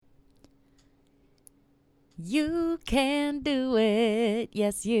You can do it.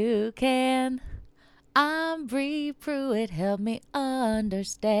 Yes, you can. I'm Bree Pruitt. Help me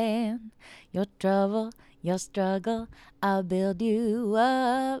understand your trouble, your struggle. I'll build you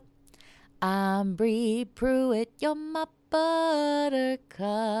up. I'm Bree Pruitt. You're my buttercup.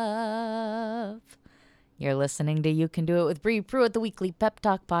 You're listening to You Can Do It with Bree Pruitt, the weekly pep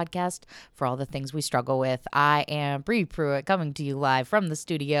talk podcast for all the things we struggle with. I am Bree Pruitt, coming to you live from the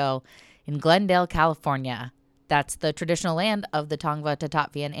studio in Glendale, California. That's the traditional land of the Tongva,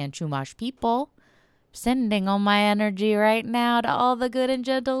 Tatatvian, and Chumash people. Sending all my energy right now to all the good and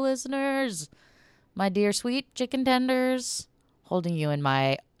gentle listeners. My dear sweet chicken tenders, holding you in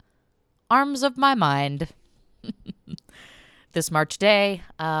my arms of my mind this March day.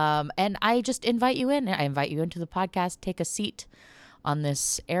 And I just invite you in. I invite you into the podcast. Take a seat on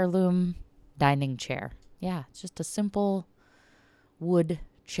this heirloom dining chair. Yeah, it's just a simple wood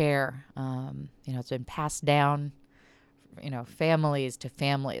chair. It's been passed down, families to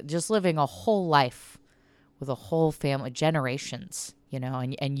family, just living a whole life with a whole family, generations,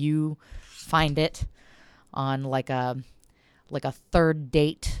 and you find it on like a third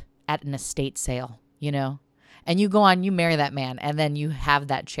date at an estate sale, and you go on, you marry that man, and then you have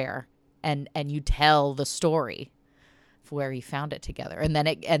that chair, and you tell the story of where you found it together, and then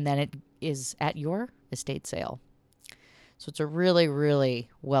it is at your estate sale. So it's a really, really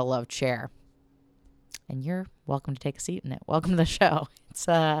well-loved chair, and you're welcome to take a seat in it. Welcome to the show. It's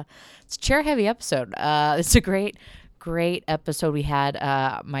a chair-heavy episode. It's a great episode. We had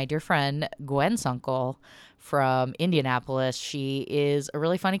my dear friend Gwen Sunkel from Indianapolis. She is a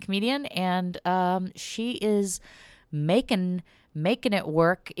really funny comedian, and she is making it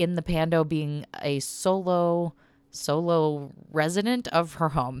work in the Pando, being a solo resident of her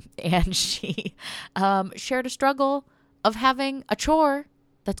home. And she shared a struggle of having a chore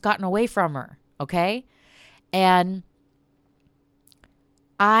that's gotten away from her, okay? And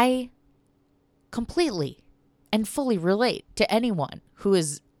I completely and fully relate to anyone who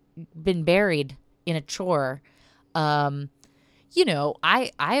has been buried in a chore. I've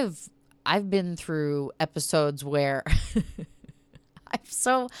been through episodes where I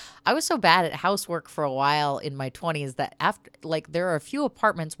was so bad at housework for a while in my 20s that after, like, there are a few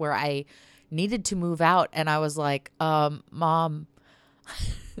apartments where I needed to move out, and I was like, Mom,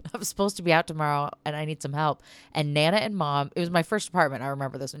 I'm supposed to be out tomorrow and I need some help. And Nana and Mom, it was my first apartment, I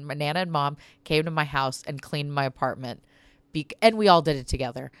remember this. And my Nana and Mom came to my house and cleaned my apartment. And we all did it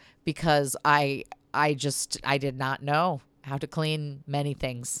together because I did not know how to clean many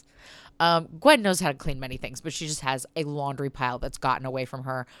things. Gwen knows how to clean many things, but she just has a laundry pile that's gotten away from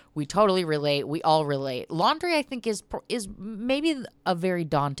her. We totally relate. We all relate. Laundry, I think, is maybe a very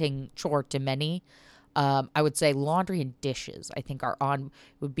daunting chore to many. I would say laundry and dishes, I think,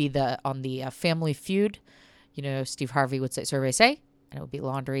 would be on the Family Feud. Steve Harvey would say, survey say, and it would be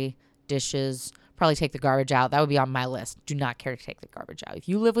laundry, dishes, probably take the garbage out. That would be on my list. Do not care to take the garbage out. If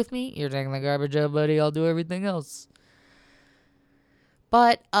you live with me, you're taking the garbage out, buddy. I'll do everything else.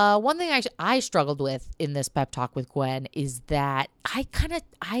 But one thing I struggled with in this pep talk with Gwen is that I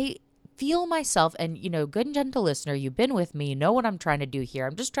feel myself, and, good and gentle listener, you've been with me, you know what I'm trying to do here.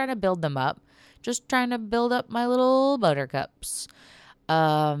 I'm just trying to build them up. Just trying to build up my little buttercups.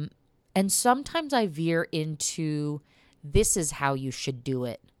 And sometimes I veer into, this is how you should do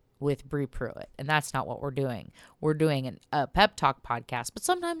it with Bree Pruitt. And that's not what we're doing. We're doing a pep talk podcast. But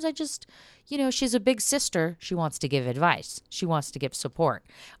sometimes I just, she's a big sister. She wants to give advice. She wants to give support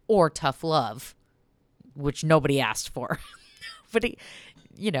or tough love, which nobody asked for. But this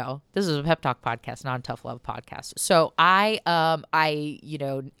is a pep talk podcast, not a tough love podcast. So I'm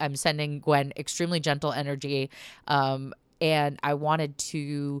sending Gwen extremely gentle energy. And I wanted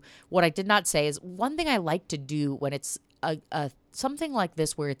to, what I did not say is, one thing I like to do when it's a something like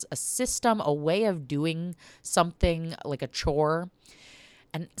this, where it's a system, a way of doing something like a chore.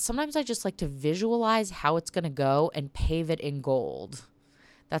 And sometimes I just like to visualize how it's going to go and pave it in gold.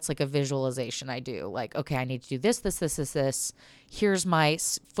 That's like a visualization I do. Like, okay, I need to do this. Here's my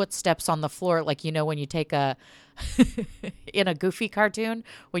footsteps on the floor. Like, when you take in a Goofy cartoon,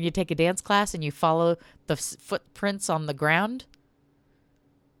 when you take a dance class and you follow the footprints on the ground,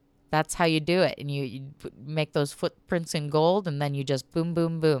 that's how you do it. And you make those footprints in gold, and then you just boom,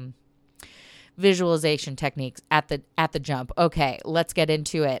 boom, boom. Visualization techniques at the jump. Okay, let's get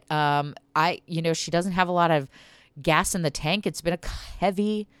into it. She doesn't have a lot of gas in the tank. It's been a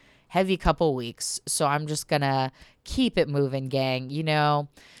heavy couple weeks, so I'm just gonna keep it moving, gang.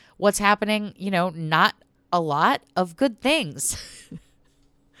 What's happening? Not a lot of good things.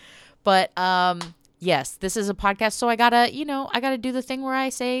 But yes, this is a podcast, so I gotta do the thing where I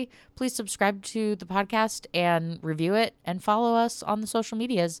say, please subscribe to the podcast and review it and follow us on the social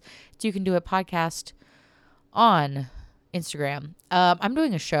medias. So You Can Do It podcast on Instagram. I'm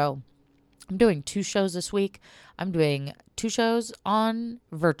doing a show. I'm doing 2 shows this week. I'm doing 2 shows on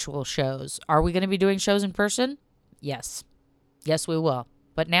virtual shows. Are we going to be doing shows in person? Yes. Yes, we will.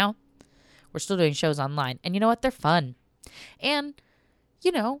 But now we're still doing shows online. And you know what? They're fun. And,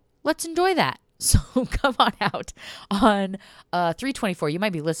 let's enjoy that. So come on out on 3/24. You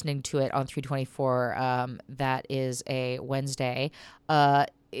might be listening to it on 3/24. That is a Wednesday.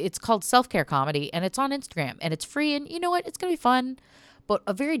 It's called Self-Care Comedy, and it's on Instagram, and it's free. And you know what? It's going to be fun. But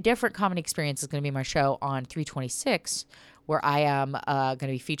a very different comedy experience is going to be my show on 3/26, where I am going to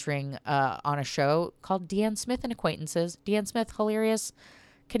be featuring on a show called Deanne Smith and Acquaintances. Deanne Smith, hilarious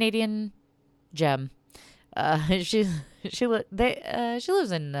Canadian gem. She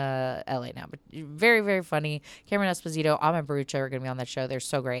lives in LA now, but very, very funny. Cameron Esposito, Ahmed Barucha are going to be on that show. They're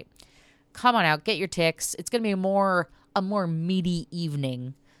so great. Come on out, get your ticks. It's going to be a more meaty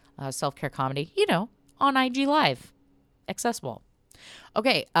evening, self-care comedy, on IG Live, accessible.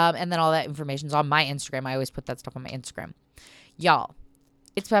 Okay, and then all that information's on my Instagram. I always put that stuff on my Instagram. Y'all,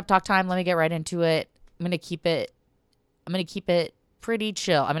 it's pep talk time. Let me get right into it. I'm gonna keep it pretty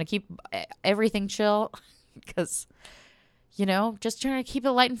chill. I'm gonna keep everything chill because, just trying to keep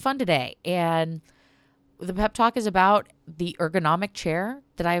it light and fun today. And the pep talk is about the ergonomic chair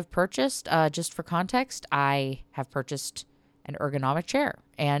that I have purchased. Just for context, I have purchased an ergonomic chair,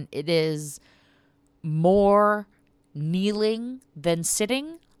 and it is more kneeling than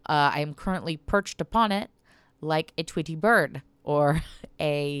sitting. I am currently perched upon it like a Tweety bird or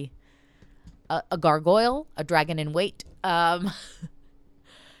a gargoyle, a dragon in wait, like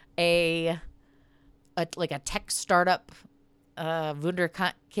a tech startup,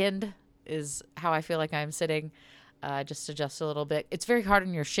 Wunderkind is how I feel like I'm sitting. Just adjust a little bit. It's very hard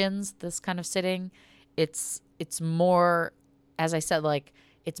on your shins, this kind of sitting. It's more, as I said, like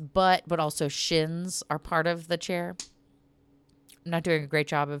it's butt, but also shins are part of the chair. I'm not doing a great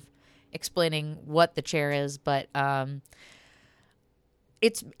job of explaining what the chair is, but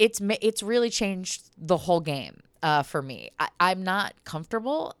it's really changed the whole game for me. I'm not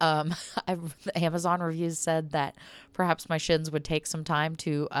comfortable. Amazon reviews said that perhaps my shins would take some time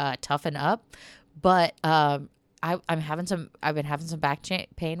to toughen up, but I've been having some back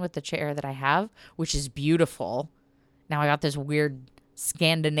pain with the chair that I have, which is beautiful. Now I got this weird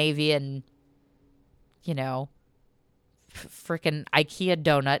Scandinavian, freaking IKEA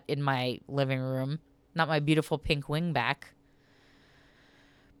donut in my living room. Not my beautiful pink wingback.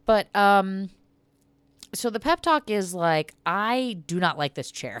 But, so the pep talk is like, I do not like this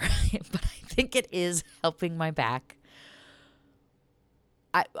chair, but I think it is helping my back.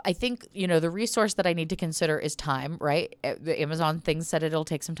 I think, the resource that I need to consider is time, right? The Amazon thing said it'll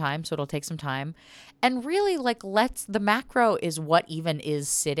take some time, so it'll take some time. And really, the macro is what even is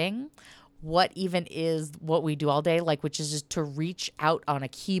sitting, what even is what we do all day, which is just to reach out on a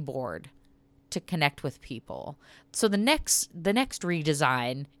keyboard to connect with people. So the next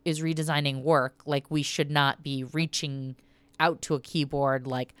redesign is redesigning work. We should not be reaching out to a keyboard.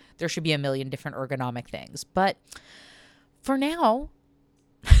 There should be a million different ergonomic things. But for now,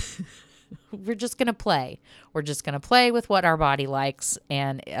 we're just going to play. We're just going to play with what our body likes,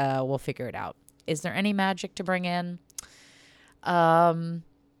 and we'll figure it out. Is there any magic to bring in? Okay, I'm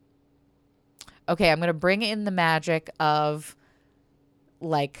going to bring in the magic of,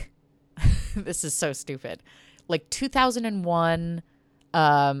 this is so stupid. 2001,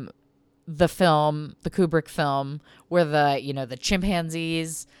 the Kubrick film, where the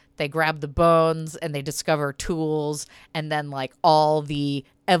chimpanzees, they grab the bones and they discover tools, and then all the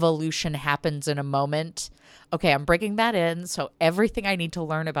evolution happens in a moment. Okay, I'm bringing that in. So everything I need to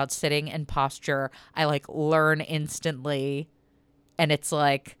learn about sitting and posture, I learn instantly. And it's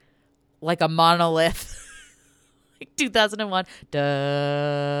like a monolith. 2001.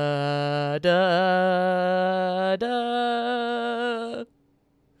 Da, da, da.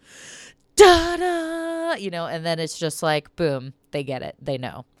 Da, da. And then it's just boom, they get it. They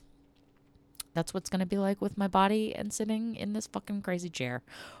know. That's what's going to be like with my body and sitting in this fucking crazy chair.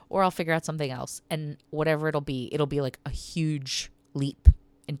 Or I'll figure out something else. And whatever it'll be a huge leap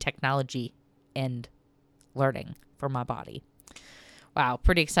in technology and learning for my body. Wow,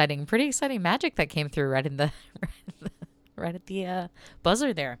 pretty exciting magic that came through right at the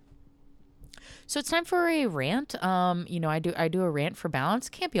buzzer there. So it's time for a rant. I do a rant for balance.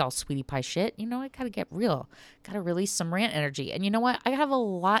 Can't be all sweetie pie shit. I gotta get real. Gotta release some rant energy. And you know what? I have a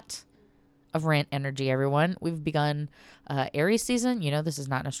lot of rant energy, everyone. We've begun Aries season. You know, this is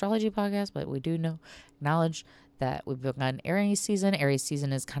not an astrology podcast, but we do acknowledge that we've begun Aries season. Aries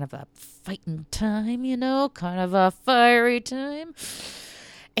season is kind of a fighting time, you know, kind of a fiery time.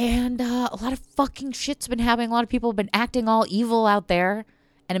 And a lot of fucking shit's been happening. A lot of people have been acting all evil out there.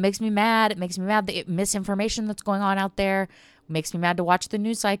 And it makes me mad. It makes me mad that misinformation that's going on out there. It makes me mad to watch the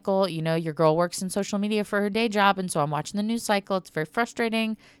news cycle. You know, your girl works in social media for her day job. And so I'm watching the news cycle. It's very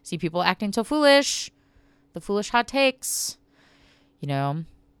frustrating. See people acting so foolish. The foolish hot takes. You know,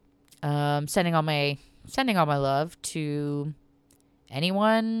 sending all my love to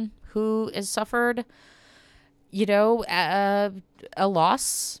anyone who has suffered, you know, a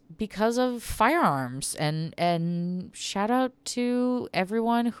loss because of firearms, and shout out to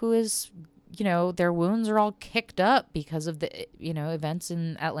everyone who is, you know, their wounds are all kicked up because of the, you know, events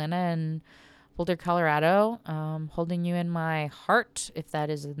in Atlanta and Boulder, Colorado. Holding you in my heart if that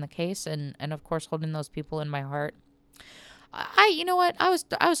is in the case, and of course holding those people in my heart. You know what, I was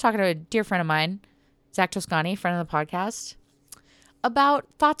talking to a dear friend of mine, Zach Toscani, friend of the podcast, about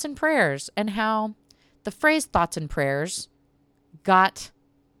thoughts and prayers, and how the phrase thoughts and prayers fell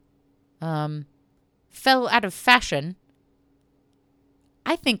out of fashion,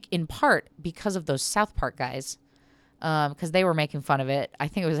 I think in part because of those South Park guys, because they were making fun of it. I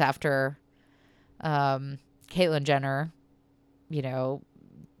think it was after Caitlyn Jenner, you know,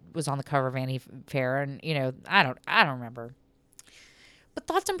 was on the cover of Vanity Fair, and, you know, I don't remember. But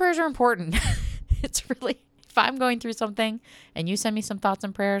thoughts and prayers are important. It's really, if I'm going through something and you send me some thoughts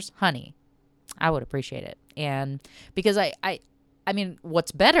and prayers, honey, I would appreciate it. And because I mean,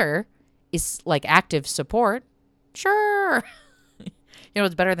 what's better is like active support. Sure. You know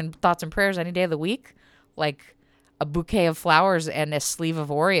what's better than thoughts and prayers any day of the week? Like a bouquet of flowers and a sleeve of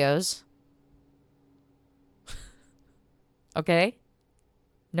Oreos. Okay?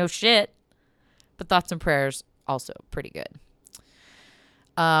 No shit. But thoughts and prayers, also pretty good.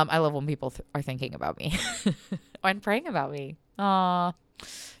 I love when people are thinking about me and praying about me. Aw,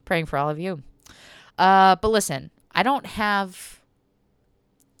 praying for all of you. But listen, I don't have...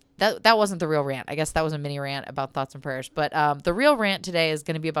 That wasn't the real rant. I guess that was a mini rant about thoughts and prayers. But the real rant today is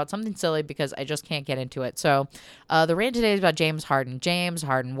going to be about something silly because I just can't get into it. So the rant today is about James Harden. James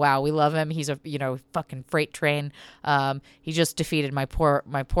Harden. Wow, we love him. He's a fucking freight train. He just defeated my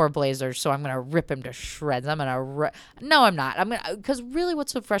poor Blazers. So I'm gonna rip him to shreds. No, I'm not. Because really,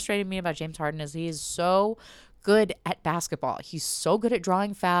 what's so frustrating me about James Harden is he is so good at basketball. He's so good at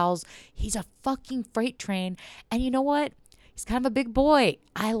drawing fouls. He's a fucking freight train. And you know what? He's kind of a big boy.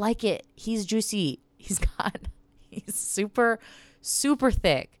 I like it. He's juicy. He's super, super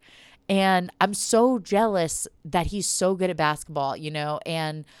thick. And I'm so jealous that he's so good at basketball, you know,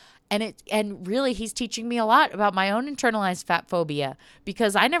 and really he's teaching me a lot about my own internalized fat phobia,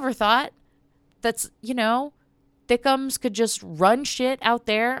 because I never thought that's, you know, thickums could just run shit out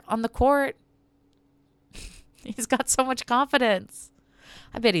there on the court. He's got so much confidence.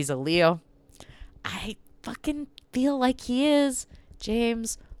 I bet he's a Leo. I fucking feel like he is.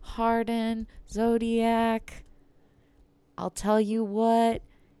 James Harden, Zodiac. I'll tell you what.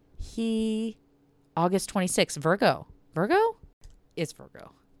 August 26th, Virgo. Virgo? It's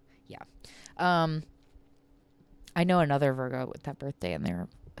Virgo. Yeah. I know another Virgo with that birthday, and they're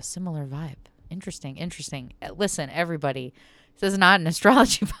a similar vibe. Interesting. Listen, everybody. This is not an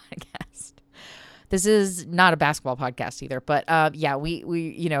astrology podcast. This is not a basketball podcast either, but yeah, we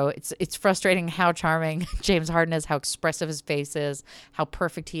you know, it's frustrating how charming James Harden is, how expressive his face is, how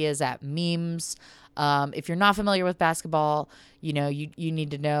perfect he is at memes. If you're not familiar with basketball, you know, you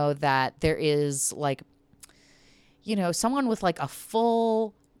need to know that there is, like, you know, someone with like a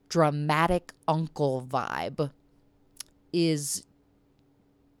full dramatic uncle vibe is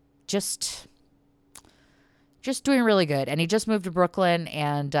just doing really good. And he just moved to Brooklyn,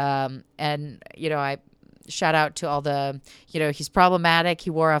 and you know, I shout out to all the, you know, he's problematic. He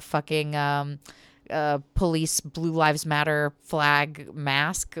wore a fucking police Blue Lives Matter flag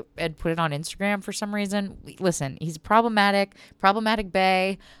mask and put it on Instagram for some reason. Listen, he's problematic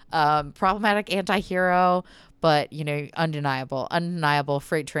bae, problematic anti-hero, but, you know, undeniable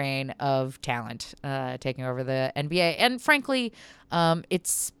freight train of talent taking over the NBA. And frankly,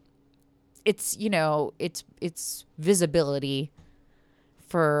 it's you know, it's visibility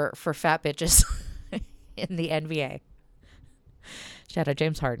for fat bitches in the NBA. Shout out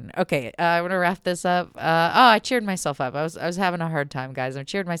James Harden. Okay, I'm gonna wrap this up. I cheered myself up. I was having a hard time, guys. I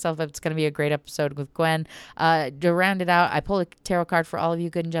cheered myself up. It's gonna be a great episode with Gwen. To round it out, I pulled a tarot card for all of you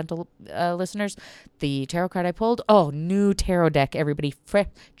good and gentle listeners. The tarot card I pulled, new tarot deck, everybody.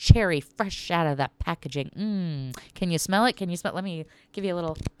 Cherry, fresh out of that packaging. Can you smell it? Let me give you a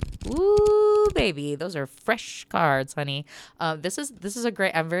little Ooh, baby, those are fresh cards, honey. This is a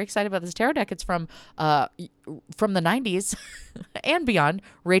great. I'm very excited about this tarot deck. It's from the '90s and beyond.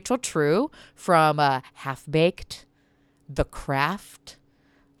 Rachel True from Half Baked, The Craft.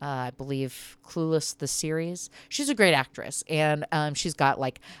 I believe Clueless, the series. She's a great actress, and she's got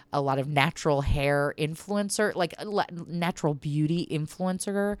like a lot of natural hair influencer, like natural beauty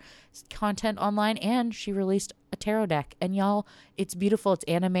influencer content online. And she released a tarot deck, and y'all, it's beautiful. It's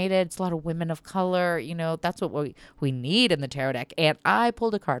animated. It's a lot of women of color. You know, that's what we need in the tarot deck. And I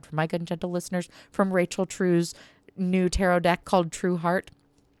pulled a card for my good and gentle listeners from Rachel True's new tarot deck called True Heart.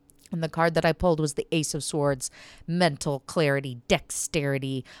 And the card that I pulled was the Ace of Swords, mental clarity,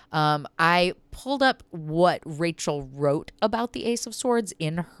 dexterity. I pulled up what Rachel wrote about the Ace of Swords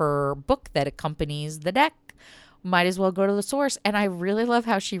in her book that accompanies the deck. Might as well go to the source. And I really love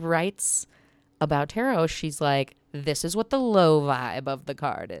how she writes about tarot. She's like, this is what the low vibe of the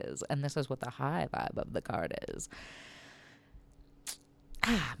card is, and this is what the high vibe of the card is.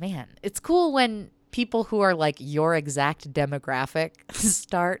 Ah, man. It's cool when people who are like your exact demographic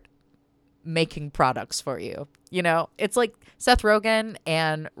start making products for you. You know, it's like Seth Rogen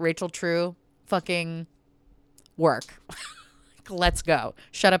and Rachel True fucking work. Let's go.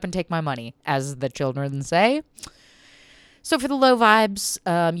 Shut up and take my money, as the children say. So for the low vibes,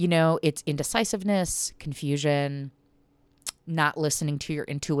 you know, it's indecisiveness, confusion, not listening to your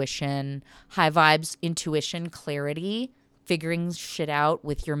intuition. High vibes, intuition, clarity, figuring shit out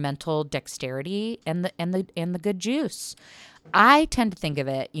with your mental dexterity and the good juice. I tend to think of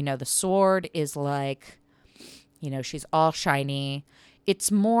it, you know, the sword is like, you know, she's all shiny.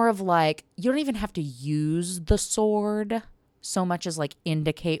 It's more of like, you don't even have to use the sword so much as like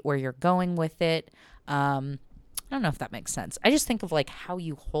indicate where you're going with it. I don't know if that makes sense. I just think of like how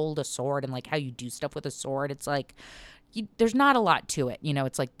you hold a sword and like how you do stuff with a sword. It's like, there's not a lot to it. You know,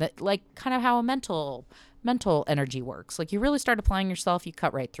 it's like like kind of how a mental energy works. Like you really start applying yourself, you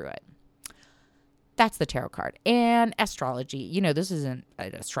cut right through it. That's the tarot card. And astrology. You know, this isn't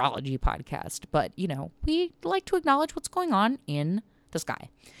an astrology podcast, but, you know, we like to acknowledge what's going on in the sky.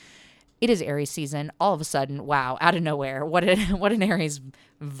 It is Aries season. All of a sudden, wow, out of nowhere. What an Aries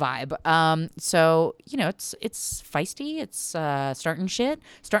vibe. So, you know, it's feisty. It's starting shit,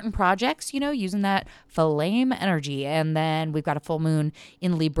 starting projects, you know, using that flame energy. And then we've got a full moon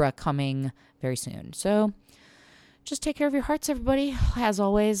in Libra coming very soon. So just take care of your hearts, everybody. As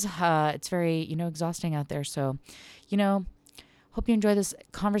always, it's very, you know, exhausting out there. So, you know, hope you enjoy this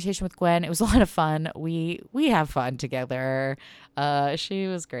conversation with Gwen. It was a lot of fun. We have fun together. She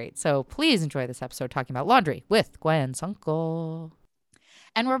was great. So please enjoy this episode talking about laundry with Gwen Sunkel.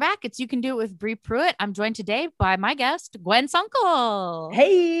 And we're back. It's You Can Do It with Bree Pruitt. I'm joined today by my guest, Gwen Sunkel.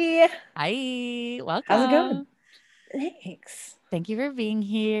 Hey. Hi. Welcome. How's it going? Thanks. Thank you for being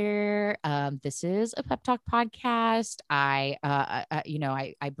here. This is a pep talk podcast. I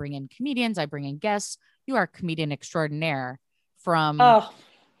bring in comedians. I bring in guests. You are a comedian extraordinaire from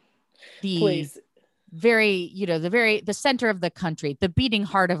the center of the country, the beating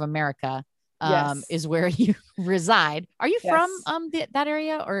heart of America. Yes. Is where you reside. Are you from that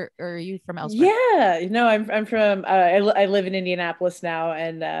area, or are you from elsewhere? Yeah, no, I'm from. I live in Indianapolis now,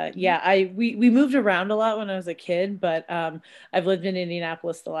 and we moved around a lot when I was a kid, but I've lived in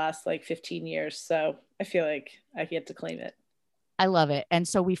Indianapolis the last like 15 years, so I feel like I get to claim it. I love it. And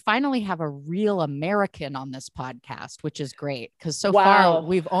so we finally have a real American on this podcast, which is great because so far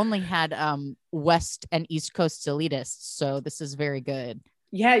we've only had West and East Coast elitists, so this is very good.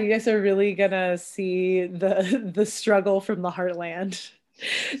 Yeah, you guys are really gonna see the struggle from the heartland.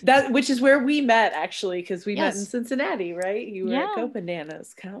 Which is where we met, actually, because we met in Cincinnati, right? You were at Go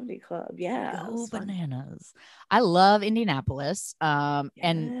Bananas Comedy Club. Yeah. Go Bananas. I love Indianapolis. And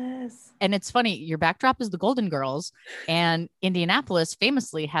it's funny, your backdrop is the Golden Girls, and Indianapolis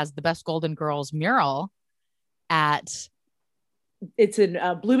famously has the best Golden Girls mural it's in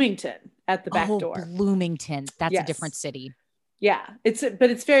Bloomington at the back door. Bloomington. That's a different city. Yeah, but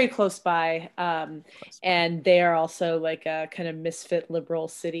it's very close by, and they are also like a kind of misfit liberal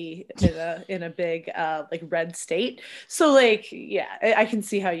city in a big like red state. So like, yeah, I can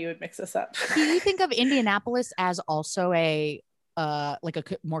see how you would mix this up. Do you think of Indianapolis as also a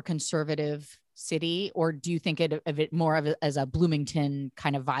more conservative city, or do you think of it more as a Bloomington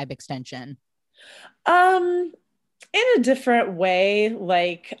kind of vibe extension? In a different way,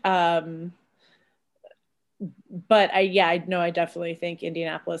 like. But I definitely think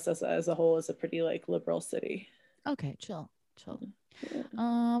Indianapolis as a whole is a pretty like liberal city. Okay, chill.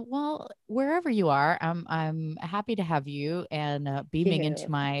 Well, wherever you are, I'm happy to have you and beaming into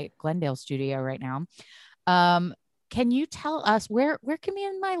my Glendale studio right now. can you tell us where can me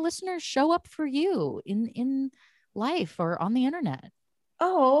and my listeners show up for you in life or on the internet?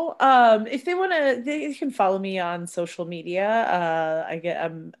 Oh, if they want to, they can follow me on social media.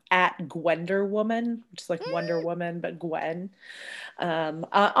 I'm at Gwender Woman, which is like Wonder Woman, but Gwen. On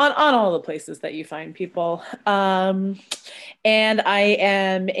all the places that you find people. And I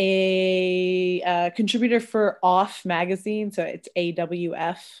am a contributor for Off Magazine, so it's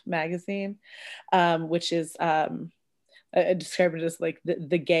AWF Magazine, which is I describe it as like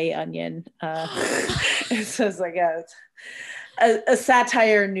the gay onion. It says like a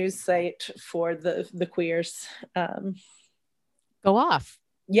satire news site for the queers. Go Off.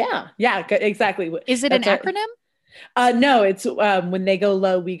 Yeah, exactly. Is it an acronym? No, it's when they go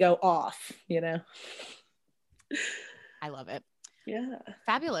low, we go off, I love it. Yeah.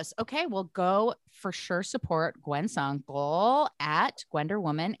 Fabulous. Okay, well, go for sure support Gwen's uncle at Gwender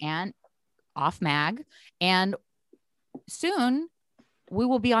Woman and Off Mag. And soon we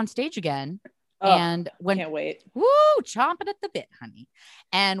will be on stage again. And can't wait. Woo, chomping at the bit, honey.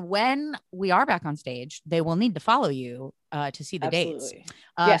 And when we are back on stage, they will need to follow you to see the dates.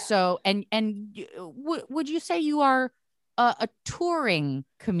 Yeah. So, and would you say you are a touring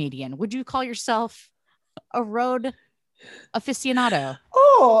comedian? Would you call yourself a road aficionado?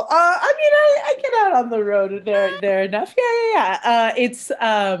 Oh, I mean, I get out on the road there enough. Yeah.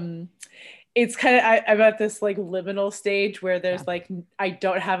 It's kind of, I'm at this like liminal stage where there's like, I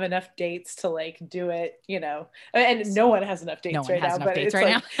don't have enough dates to like do it, and no one has enough dates right now, but it's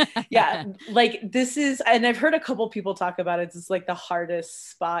like, yeah, like this is, and I've heard a couple people talk about it. It's like the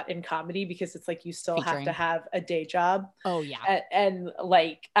hardest spot in comedy because it's like, you still have to have a day job. Oh yeah. And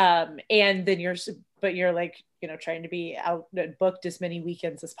like, and then you're like, trying to be out booked as many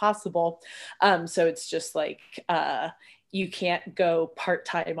weekends as possible. So it's just like, you can't go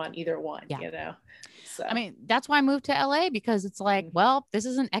part-time on either one, So I mean, that's why I moved to LA, because it's like, well, this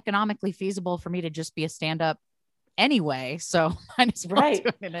isn't economically feasible for me to just be a stand-up anyway. So I just do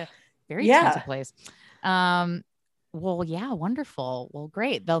it in a very expensive place. Well, yeah, wonderful. Well,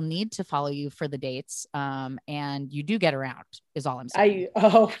 great. They'll need to follow you for the dates. And you do get around, is all I'm saying.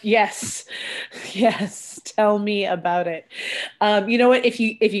 Yes. Tell me about it. You know what? If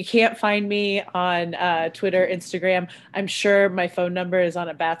you can't find me on Twitter, Instagram, I'm sure my phone number is on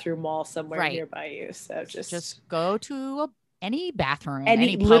a bathroom wall somewhere nearby you. So just go to any bathroom,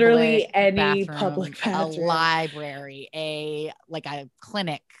 literally any bathroom, public bathroom, a library, a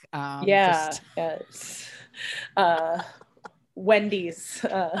clinic. Yes. Wendy's.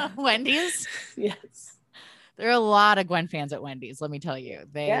 Wendy's? Yes. There are a lot of Gwen fans at Wendy's, let me tell you.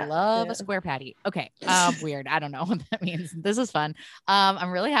 They love a square patty. Okay. Weird. I don't know what that means. This is fun.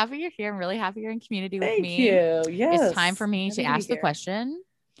 I'm really happy you're here. I'm really happy you're in community with me. Thank you. Yes. It's time for me to ask the question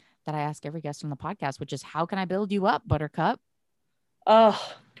that I ask every guest on the podcast, which is, how can I build you up, Buttercup? Oh,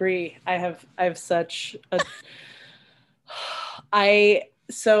 Brie, I have such a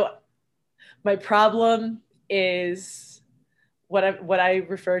my problem is what I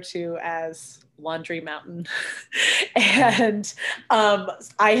refer to as laundry mountain. And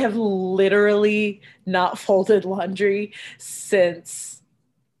I have literally not folded laundry since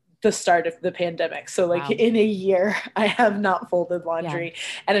the start of the pandemic. So like in a year, I have not folded laundry,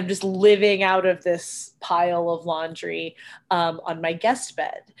 and I'm just living out of this pile of laundry on my guest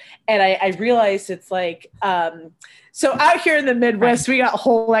bed. And I realized it's like, so out here in the Midwest, we got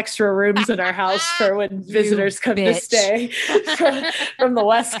whole extra rooms in our house for when visitors come to stay from the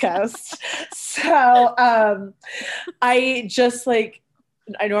West Coast. So I just like,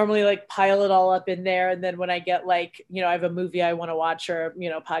 I normally like pile it all up in there. And then when I get like, I have a movie I want to watch or,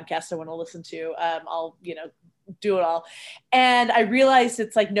 podcast I want to listen to, I'll, do it all. And I realized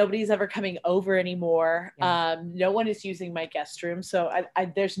it's like, nobody's ever coming over anymore. No one is using my guest room. So I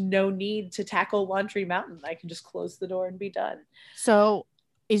there's no need to tackle laundry mountain. I can just close the door and be done. So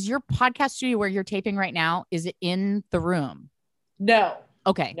is your podcast studio where you're taping right now, is it in the room? No.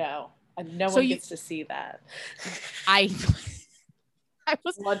 Okay. No. No one gets to see that. I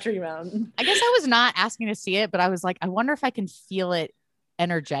was laundry mountain. I guess I was not asking to see it, but I was like, I wonder if I can feel it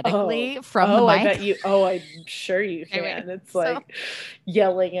energetically from the mic. I bet you. Oh, I'm sure you can. It's like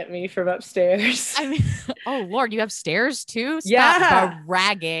yelling at me from upstairs. I mean, oh Lord, you have stairs too? Stop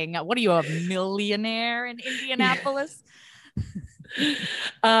bragging. What are you, a millionaire in Indianapolis?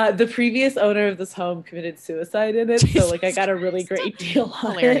 The previous owner of this home committed suicide in it, so like I got a really great deal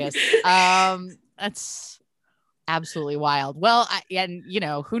on Hilarious. it. That's absolutely wild. Well, and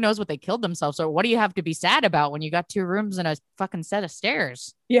who knows what they killed themselves, or what do you have to be sad about when you got 2 rooms and a fucking set of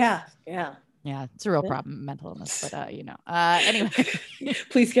stairs? Yeah. Yeah, it's a real problem, mental illness. But anyway,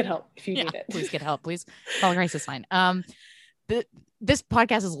 please get help if you yeah, need it. please get help. Please call a crisis line. This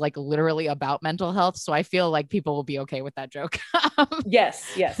podcast is like literally about mental health, so I feel like people will be okay with that joke.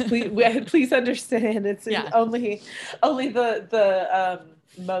 Yes, please understand. It's only the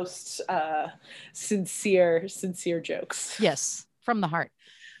most sincere jokes. Yes, from the heart.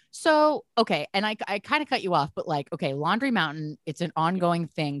 So, okay, and I kind of cut you off, but like, okay, Laundry Mountain, it's an ongoing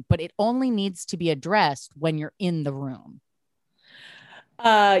thing, but it only needs to be addressed when you're in the room.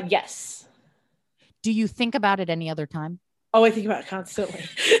 Yes. Do you think about it any other time? Oh, I think about it constantly.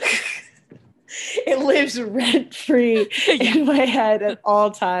 It lives rent free in my head at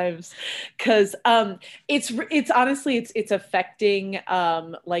all times, because it's honestly it's affecting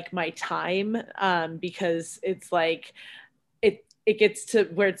like my time, because it's like it gets to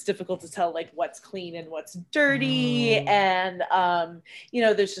where it's difficult to tell like what's clean and what's dirty. And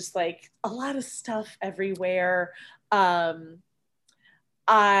there's just like a lot of stuff everywhere. And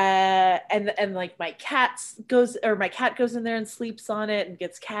like my cat goes in there and sleeps on it and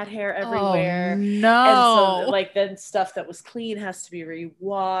gets cat hair everywhere. Oh, no. And so like then stuff that was clean has to be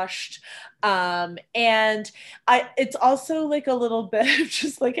rewashed. And it's also like a little bit of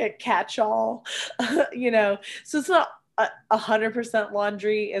just like a catch-all, so it's not 100%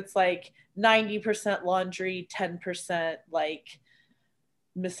 laundry. It's like 90% laundry, 10% like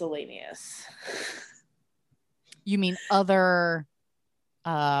miscellaneous. You mean other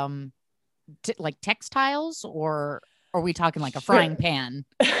like textiles, or are we talking like a frying pan?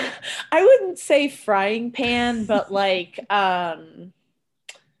 I wouldn't say frying pan, but like I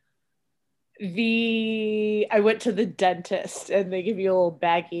went to the dentist and they give you a little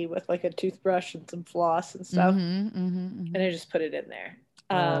baggie with like a toothbrush and some floss and stuff. And I just put it in there.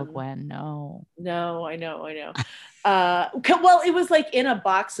 Oh, Gwen, no, I know. Well, it was like in a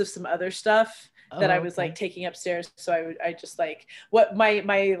box of some other stuff that I was like taking upstairs. So I just like what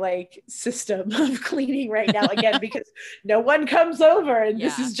my like system of cleaning right now, again, because no one comes over and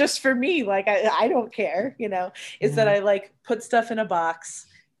this is just for me. Like, I don't care, is that I like put stuff in a box,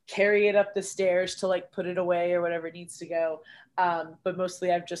 carry it up the stairs to like put it away or whatever needs to go. But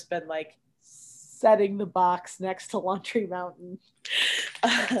mostly I've just been like setting the box next to Laundry Mountain.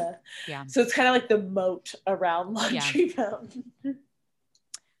 So it's kind of like the moat around Laundry Mountain.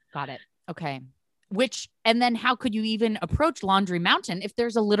 Got it. Okay. And then how could you even approach Laundry Mountain if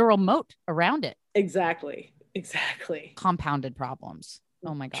there's a literal moat around it? Exactly. Compounded problems.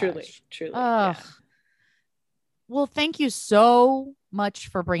 Oh my gosh. Truly. Well, thank you so much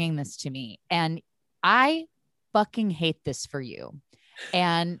for bringing this to me. And I fucking hate this for you.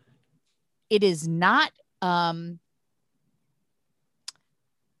 And it is not,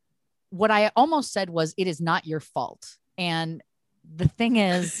 what I almost said was, it is not your fault. And the thing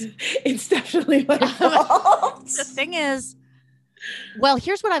is, it's definitely my fault. The thing is, well,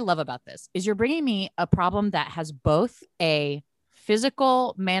 here's what I love about this is you're bringing me a problem that has both a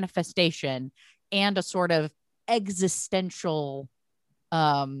physical manifestation and a sort of existential,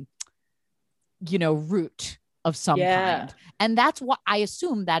 root of some kind. And that's what I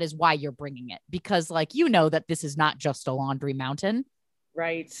assume that is why you're bringing it, because like, that this is not just a Laundry Mountain,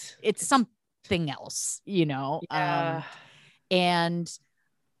 right? It's something else, and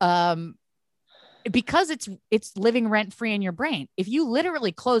because it's living rent free in your brain. If you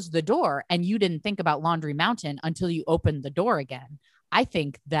literally closed the door and you didn't think about Laundry Mountain until you opened the door again, I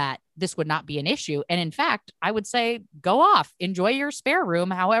think that this would not be an issue. And in fact, I would say go off, enjoy your spare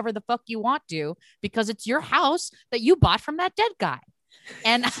room however the fuck you want to, because it's your house that you bought from that dead guy.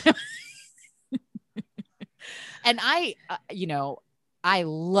 And and I I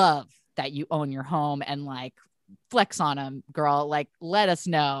love that you own your home and like flex on them, girl. Like, let us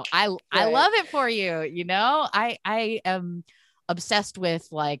know. I love it for you. I am obsessed with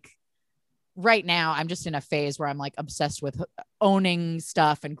like, right now I'm just in a phase where I'm like obsessed with owning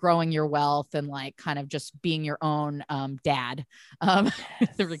stuff and growing your wealth and like kind of just being your own dad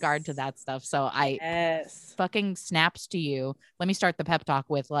with regard to that stuff. So fucking snaps to you. Let me start the pep talk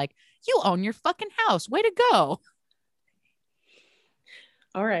with like, you own your fucking house. Way to go.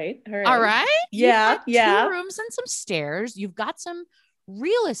 All right. Yeah. 2 rooms and some stairs. You've got some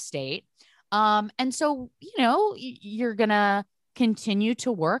real estate. And so, you're going to continue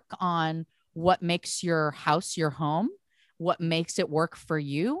to work on what makes your house your home, what makes it work for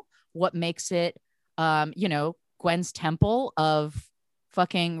you, what makes it, Gwen's temple of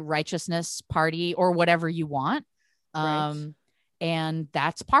fucking righteousness party or whatever you want. And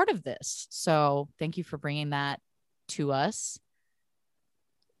that's part of this. So thank you for bringing that to us.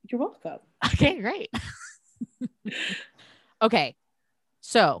 You're welcome. Okay, great. Okay.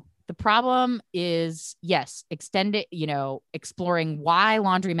 So The problem is, yes, extend it, exploring why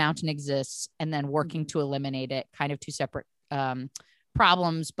Laundry Mountain exists and then working to eliminate it, kind of two separate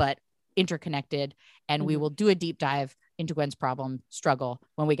problems, but interconnected. And we will do a deep dive into Gwen's problem struggle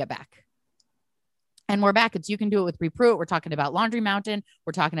when we get back. And we're back. It's You Can Do It with Bree Pruitt. We're talking about Laundry Mountain.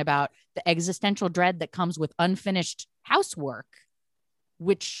 We're talking about the existential dread that comes with unfinished housework,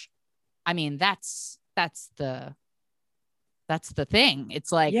 which, I mean, that's the thing. It's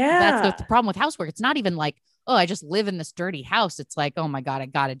like, that's the problem with housework. It's not even like, oh, I just live in this dirty house. It's like, oh my God, I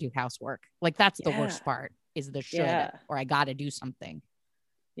got to do housework. Like, that's the worst part, is the should, or I got to do something.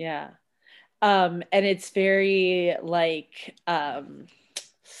 Yeah. And it's very like, I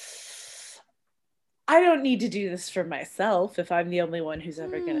don't need to do this for myself if I'm the only one who's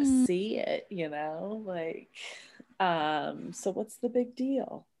ever going to see it, like, so what's the big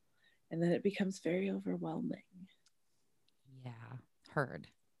deal? And then it becomes very overwhelming. Yeah, heard.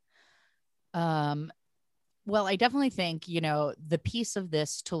 Well, I definitely think, the piece of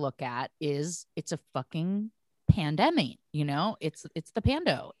this to look at is it's a fucking pandemic, it's the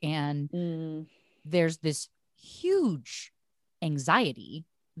pando. And there's this huge anxiety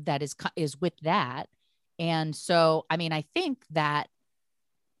that is with that. And so, I mean, I think that,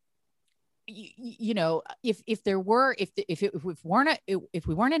 if we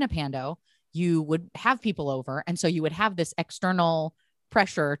weren't in a pando, you would have people over. And so you would have this external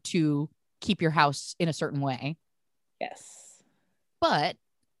pressure to keep your house in a certain way. Yes. But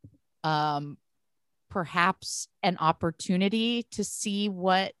perhaps an opportunity to see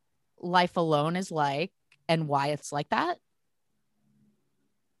what life alone is like and why it's like that.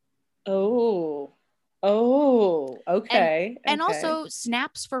 Oh, okay. And also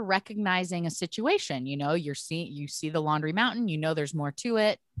snaps for recognizing a situation. You see the Laundry Mountain, there's more to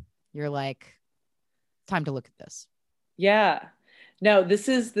it. You're like, time to look at this. Yeah. No, this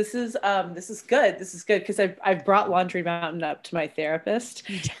is good. This is good because I've brought Laundry Mountain up to my therapist,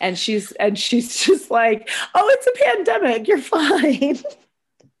 and she's just like, oh, it's a pandemic. You're fine.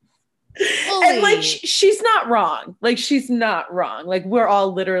 And like she's not wrong. Like she's not wrong. Like we're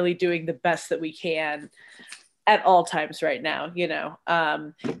all literally doing the best that we can at all times right now,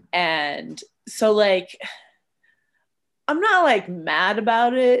 and so like I'm not like mad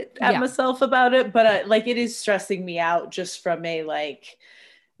about it at myself about it, but like it is stressing me out just from a like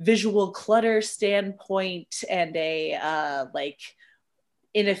visual clutter standpoint and a like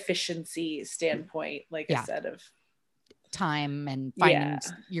inefficiency standpoint, like I said, of time and finding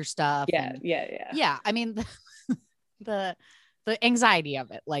your stuff. Yeah. I mean, the anxiety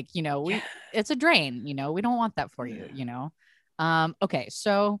of it, like, it's a drain, we don't want that for you, okay.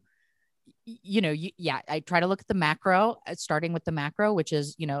 So, I try to look at the macro, starting with the macro, which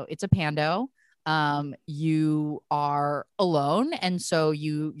is, it's a pando. You are alone. And so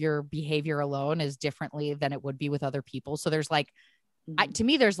your behavior alone is differently than it would be with other people. So there's like, to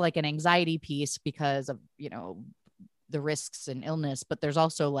me, there's like an anxiety piece because of, the risks and illness, but there's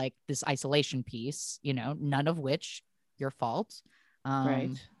also like this isolation piece, none of which your fault,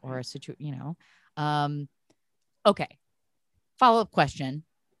 right. Or a situation, okay. Follow-up question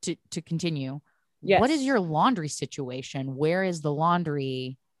to continue. Yes. What is your laundry situation? Where is the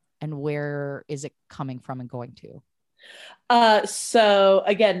laundry and where is it coming from and going to? So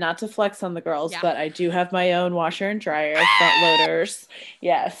again, not to flex on the girls, but I do have my own washer and dryer, front loaders.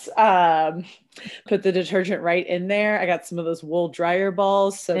 Yes. Put the detergent right in there. I got some of those wool dryer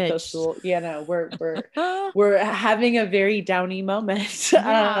balls. So those will, we're having a very downy moment.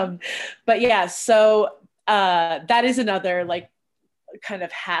 Yeah. But yeah, so that is another like kind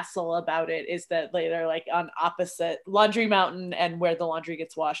of hassle about it, is that they're like on opposite. Laundry Mountain and where the laundry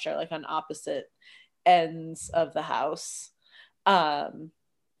gets washed are like on opposite ends of the house. And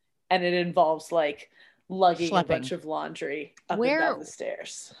it involves like lugging a bunch of laundry up and down the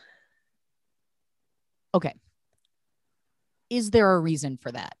stairs. Okay. Is there a reason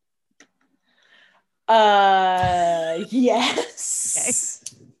for that? Yes.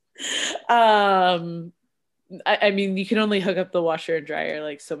 Okay. I mean, you can only hook up the washer and dryer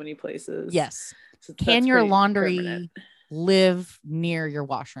like so many places. Yes. So can your laundry live near your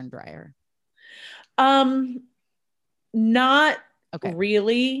washer and dryer? Not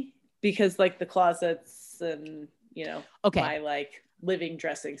really, because like the closets and my like living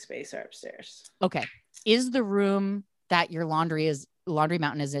dressing space are upstairs. Okay. Is the room that your Laundry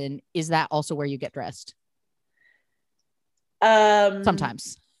Mountain is in, is that also where you get dressed?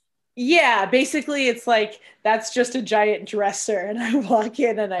 Sometimes. Yeah, basically it's like that's just a giant dresser, and I walk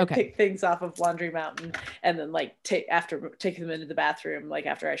in and I pick things off of Laundry Mountain and then like take them into the bathroom like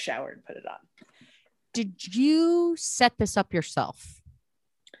after I shower and put it on. Did you set this up yourself?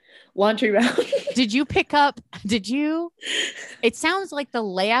 Laundry Mountain. Did you pick up? Did you? It sounds like the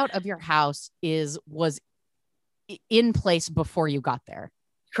layout of your house was in place before you got there.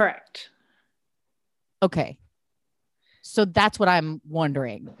 Correct. Okay. So that's what I'm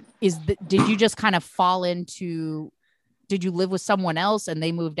wondering. Did you just kind of fall into? Did you live with someone else and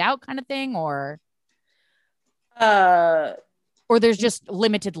they moved out, kind of thing, or there's just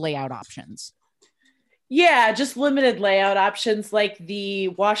limited layout options? Yeah, just limited layout options. Like the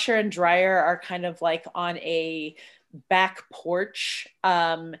washer and dryer are kind of like on a back porch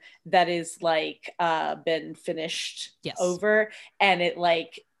that is like been finished over, and it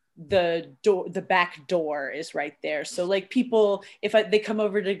like the back door is right there. So like people, if they come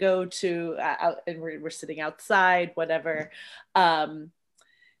over to go to out and we're sitting outside, whatever. So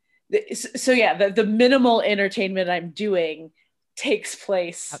yeah, the minimal entertainment I'm doing takes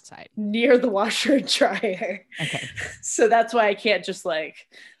place outside near the washer and dryer. Okay. So that's why I can't just like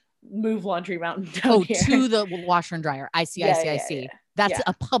move Laundry Mountain down here. To the washer and dryer. I see. I see. That's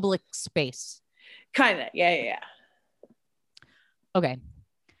a public space. Kind of. Yeah. Okay.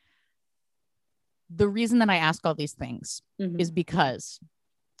 The reason that I ask all these things is because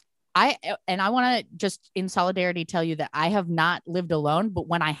I want to just in solidarity tell you that I have not lived alone, but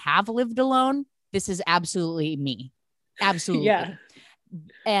when I have lived alone, this is absolutely me. Absolutely. Yeah.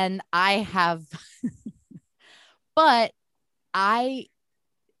 And I have, but I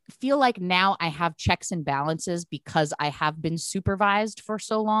feel like now I have checks and balances because I have been supervised for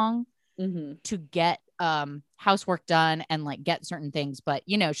so long to get housework done and like get certain things. But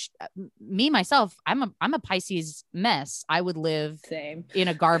you know, me myself, I'm a Pisces mess. I would live in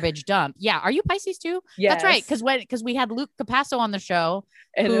a garbage dump. Yeah. Are you Pisces too? Yeah, that's right. Because we had Luke Capasso on the show,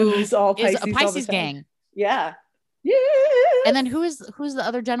 and it was all Pisces, is a Pisces gang. Yeah. And then who's the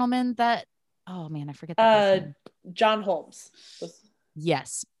other gentleman that? Oh man, I forget. The John Holmes.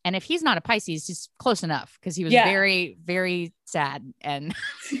 Yes, and if he's not a Pisces, he's close enough because he was very, very sad and.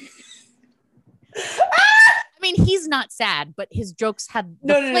 I mean, he's not sad, but his jokes had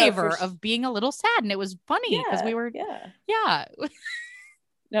the flavor of being a little sad, and it was funny because we were,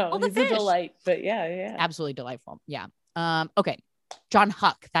 No, he's a delight, but yeah, absolutely delightful. Yeah. Okay, John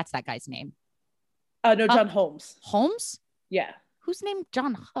Huck, that's that guy's name. No, John Holmes. Holmes? Yeah. Who's named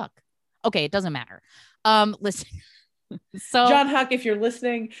John Huck? Okay, it doesn't matter. Listen. So John Huck, if you're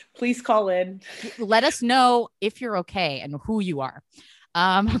listening, please call in. Let us know if you're okay and who you are.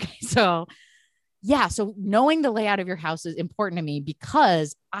 Okay, so. Yeah. So knowing the layout of your house is important to me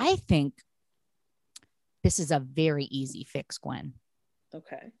because I think this is a very easy fix, Gwen.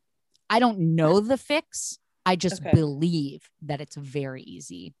 Okay. I don't know the fix. I just believe that it's very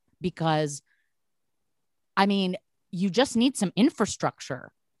easy because, I mean, you just need some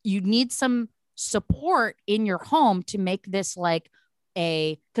infrastructure. You need some support in your home to make this like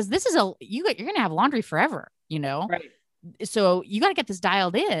because this is you're going to have laundry forever, you know? Right. So you got to get this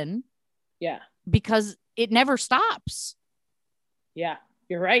dialed in. Yeah. Because it never stops. Yeah,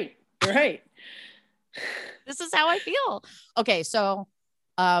 you're right. This is how I feel. Okay, so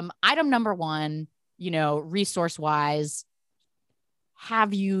item number 1, you know, resource wise,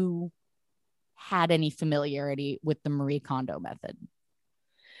 have you had any familiarity with the Marie Kondo method?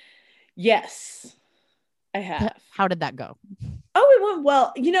 Yes, I have. How did that go? Oh, it went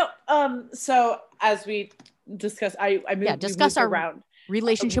well. You know, so as we discussed, I moved, discuss our around.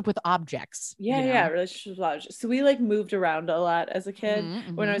 Relationship with objects. Relationship with objects. So we like moved around a lot as a kid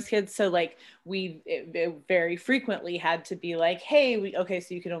when I was a kid. So like it very frequently had to be like, hey,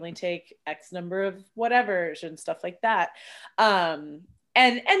 so you can only take X number of whatevers and stuff like that.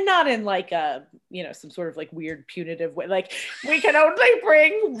 And not in like a, you know, some sort of like weird punitive way. Like we can only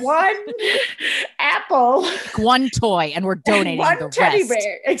bring one apple, one toy, and we're donating one the teddy rest.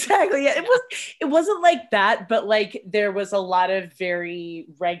 bear. Exactly. Yeah. It wasn't like that, but like there was a lot of very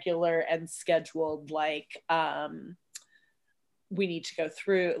regular and scheduled, like we need to go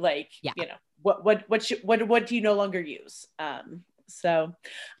through, like, you know, what do you no longer use? So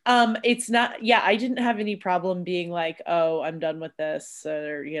it's not, I didn't have any problem being like, oh, I'm done with this,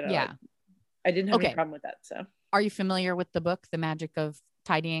 or, you know, I didn't have any problem with that. So are you familiar with the book, The Magic of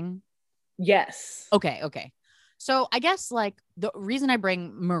Tidying? Yes. Okay. So I guess like the reason I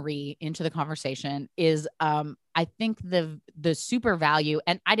bring Marie into the conversation is I think the super value,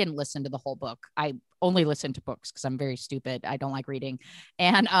 and I didn't listen to the whole book. I only listened to books because I'm very stupid. I don't like reading.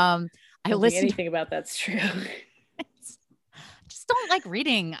 And I listened. Anything about that's true. Just don't like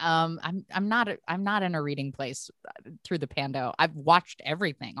reading. I'm not in a reading place through the pando. I've watched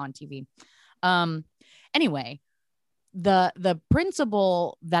everything on TV. Anyway, the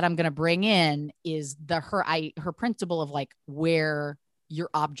principle that I'm going to bring in is her principle of like where your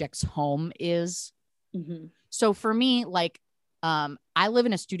object's home is. Mm-hmm. So for me, like, I live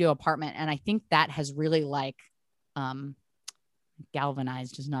in a studio apartment, and I think that has really like,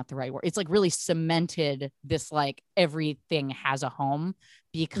 galvanized is not the right word. It's like really cemented this, like everything has a home,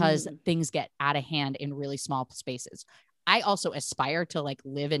 because things get out of hand in really small spaces. I also aspire to like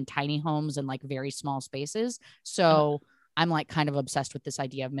live in tiny homes and like very small spaces. So I'm like kind of obsessed with this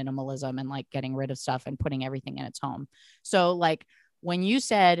idea of minimalism and like getting rid of stuff and putting everything in its home. So like when you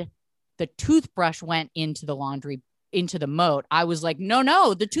said the toothbrush went into the laundry, into the moat, I was like,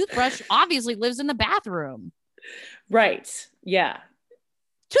 no, the toothbrush obviously lives in the bathroom. Right. Yeah.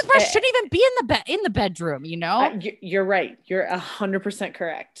 Toothbrush shouldn't even be in the bedroom, you know? You're right. You're 100%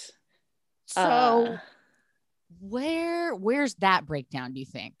 correct. So where's that breakdown, do you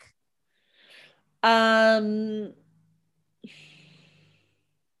think?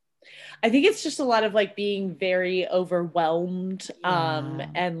 I think it's just a lot of like being very overwhelmed,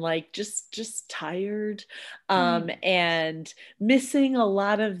 and like just tired, and missing a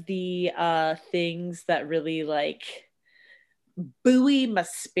lot of the things that really like buoy my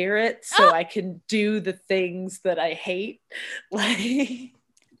spirit, so I can do the things that I hate. Like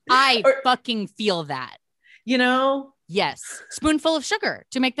I fucking feel that. You know? Yes. Spoonful of sugar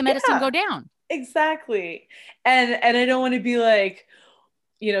to make the medicine go down. Exactly. And I don't want to be like,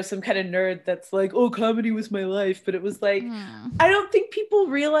 you know, some kind of nerd that's like, oh, comedy was my life. But it was like, I don't think people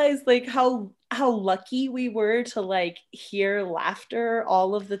realize like how lucky we were to like hear laughter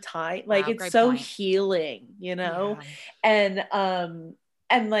all of the time. Like, wow, it's so point. healing, you know? Yeah.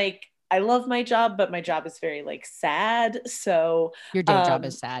 And like, I love my job, but my job is very like sad. So your day job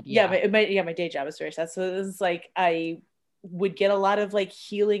is sad. Yeah. My day job is very sad. So it was like, I would get a lot of like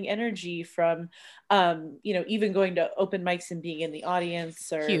healing energy from, you know, even going to open mics and being in the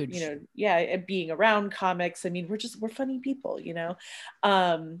audience, or, huge. You know, being around comics. I mean, we're funny people, you know?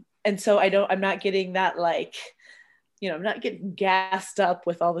 And so I'm not getting that, like, you know, I'm not getting gassed up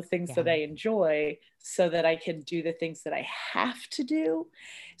with all the things that I enjoy, so that I can do the things that I have to do.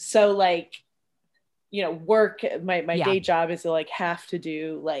 So like, you know, work, my day job is to like have to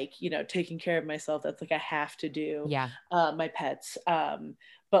do, like, you know, taking care of myself. That's like I have to do. My pets.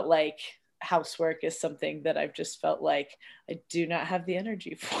 But like housework is something that I've just felt like I do not have the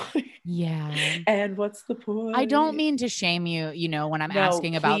energy for. And what's the point? I don't mean to shame you, you know, when I'm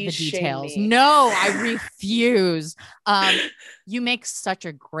asking about the details. No, I refuse. You make such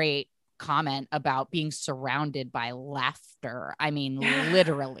a great comment about being surrounded by laughter. I mean,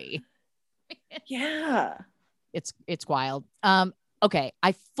 literally. It's wild. Okay,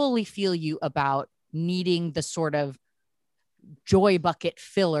 I fully feel you about needing the sort of joy bucket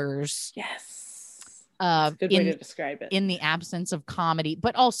fillers. That's a good way to describe it. In the absence of comedy,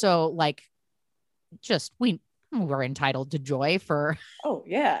 but also like, just we're entitled to joy for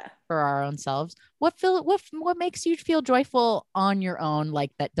for our own selves. What makes you feel joyful on your own,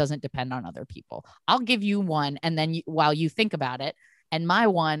 like that doesn't depend on other people? I'll give you one, and then while you think about it. And my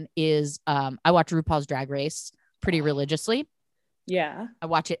one is, I watch RuPaul's Drag Race pretty religiously. I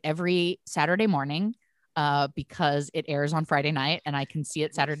watch it every Saturday morning because it airs on Friday night, and I can see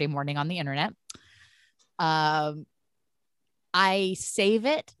it Saturday morning on the internet. I save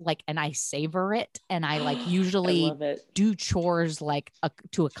it, like, and I savor it, and I like usually do chores like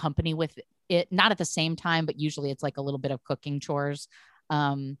to accompany with it, not at the same time, but usually it's like a little bit of cooking chores.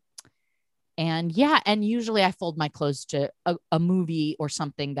 And usually I fold my clothes to a movie or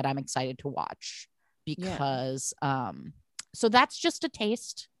something that I'm excited to watch, because so that's just a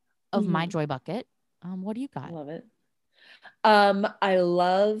taste of my joy bucket. What do you got? Love it. I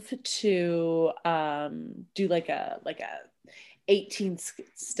love to do like a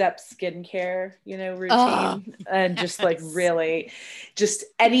 18-step skincare, you know, routine, and just like really just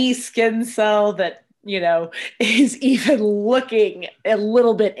any skin cell that, you know, is even looking a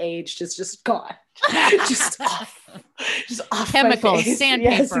little bit aged is just gone. just off chemicals,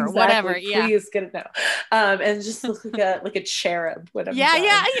 sandpaper, whatever. Please get it now. And just look like a cherub. Whatever.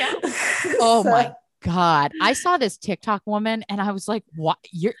 Oh my God. I saw this TikTok woman and I was like, what?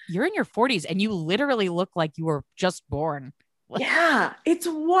 You're in your 40s and you literally look like you were just born. Yeah, it's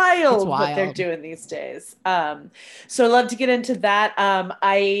wild what they're doing these days. So I love to get into that.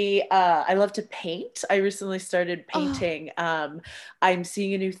 I love to paint. I recently started painting. I'm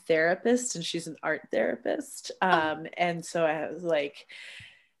seeing a new therapist, and she's an art therapist. And so I was like,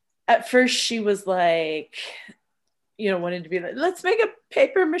 at first she was like, you know, wanted to be like, let's make a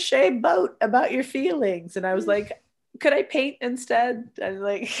paper mache boat about your feelings. And I was like, could I paint instead? And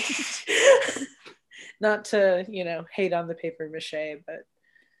like, not to, you know, hate on the paper mache, but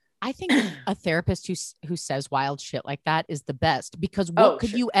I think a therapist who says wild shit like that is the best, because what could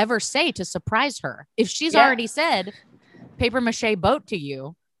sure. you ever say to surprise her? If she's Yeah. already said paper mache boat to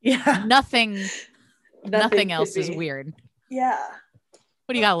you, Yeah. nothing Nothing else could is be. weird. Yeah.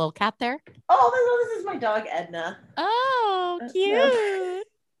 What do you got, a little cat there? Oh, this is my dog, Edna. Oh, cute.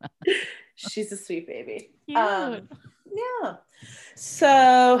 She's a sweet baby. Cute. Yeah.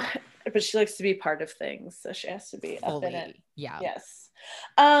 So, but she likes to be part of things, so she has to be up in it. Fully. Yeah. Yes.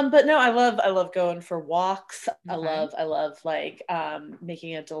 But no, I love going for walks. I Okay. love like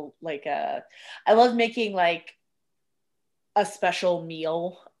making I love making like a special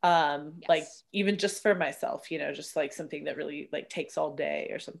meal, like Yes. even just for myself, just like something that really like takes all day,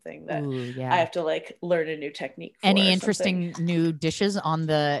 or something that Ooh, yeah. I have to like learn a new technique for. Any or interesting something. new dishes on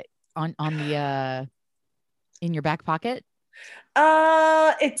the in your back pocket?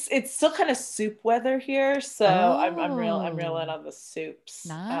 It's still kind of soup weather here, so I'm real in Oh, on the soups.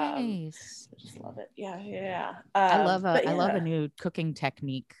 nice. I just love it. Yeah. I love But I love yeah. a new cooking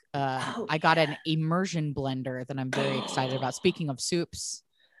technique. Oh, I got an immersion blender that I'm very excited about. Speaking of soups,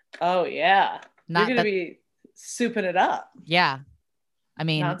 Oh yeah, you're not gonna that be souping it up yeah. I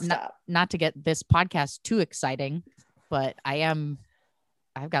mean, nonstop. not to get this podcast too exciting, but I've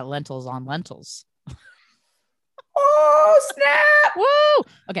got lentils on lentils. Oh snap! Woo!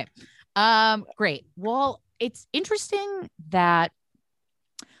 Okay. Great. Well, it's interesting that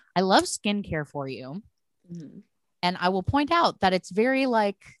I love skincare for you. Mm-hmm. And I will point out that it's very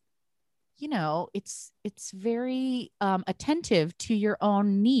like, it's very attentive to your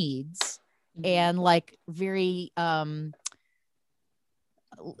own needs, and like very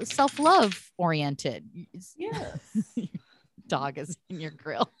self-love oriented. Yes. Dog is in your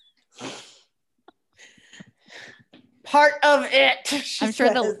grill. Part of it. I'm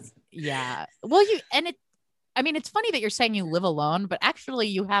sure yeah. Well, it's funny that you're saying you live alone, but actually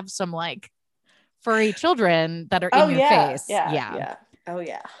you have some like furry children that are in your face. Yeah. Oh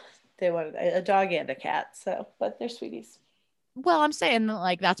yeah. They wanted a dog and a cat, but they're sweeties. Well, I'm saying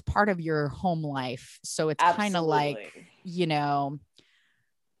like that's part of your home life. So it's kind of like,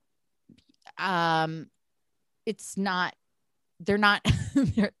 it's not, they're not,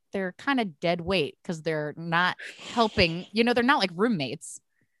 they're kind of dead weight because they're not helping, they're not like roommates.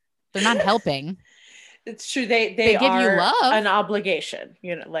 They're not helping. It's true. They give are you love. An obligation,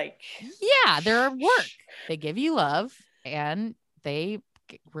 like. Yeah, they're work. They give you love and they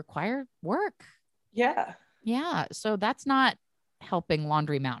require work. Yeah. Yeah. So that's not helping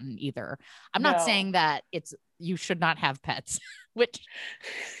Laundry Mountain either. I'm not saying that you should not have pets, which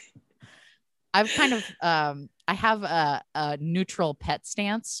I've kind of I have a neutral pet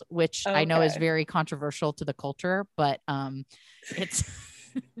stance, which I know is very controversial to the culture, but it's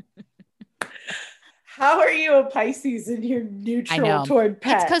How are you a Pisces and you're neutral toward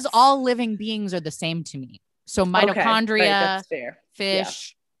pets? It's because all living beings are the same to me. So mitochondria, that's fair.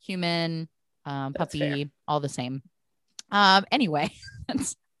 Fish, human, puppy, all the same. Anyway,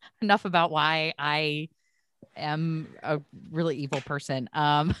 that's enough about why I am a really evil person.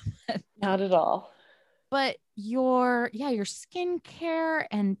 Not at all. But your skincare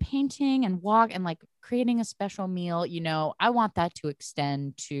and painting and walk and like creating a special meal, I want that to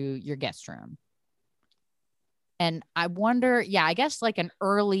extend to your guest room. And I wonder, I guess like an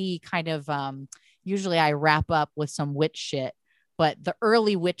early kind of, usually I wrap up with some witch shit, but the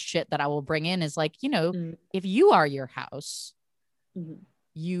early witch shit that I will bring in is like, if you are your house,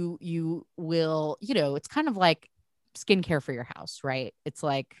 you will, it's kind of like skincare for your house, right? It's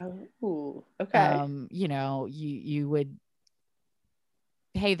like, oh, okay. You would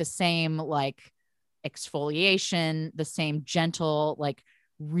pay the same like exfoliation, the same gentle, like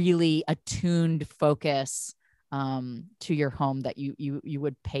really attuned focus to your home that you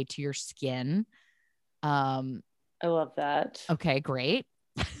would pay to your skin. I love that. Okay, great.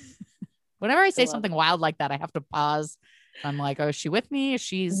 Whenever I say something wild like that, I have to pause. I'm like, oh, is she with me?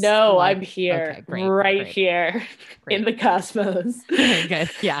 No, like, I'm here. Okay, great, right here in the cosmos. Very good.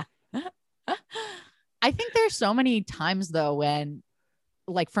 Yeah. I think there's so many times though when,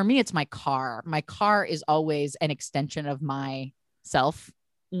 like, for me, it's my car. My car is always an extension of myself.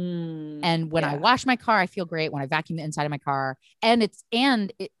 And when I wash my car, I feel great. When I vacuum the inside of my car, and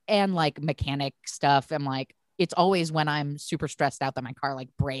like mechanic stuff, I'm like, it's always when I'm super stressed out that my car like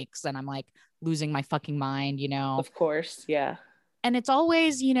breaks and I'm like losing my fucking mind, Of course. Yeah. And it's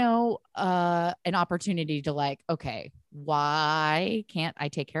always, an opportunity to like, okay, why can't I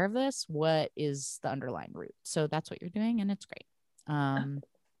take care of this? What is the underlying root? So that's what you're doing. And it's great.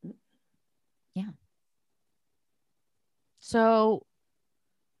 Yeah. So,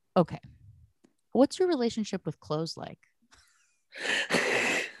 okay. What's your relationship with clothes like?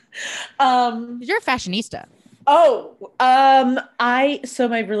 You're a fashionista. So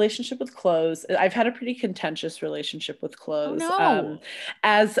my relationship with clothes, I've had a pretty contentious relationship with clothes. Oh, no.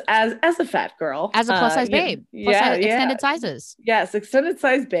 As a fat girl, As a plus size babe, plus size, extended sizes. Yes, extended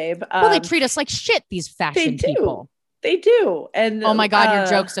size babe. Well, they treat us like shit, these fashion people. They do. And oh my God, your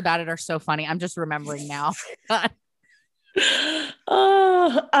jokes about it are so funny. I'm just remembering now.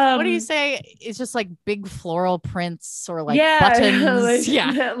 What do you say? It's just like big floral prints or like buttons.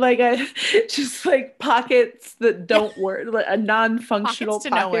 Like just like pockets that don't work, like a non-functional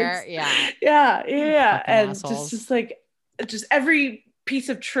pockets to nowhere. Yeah. And assholes. just like every piece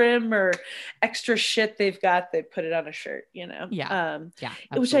of trim or extra shit they've got, they put it on a shirt, you know?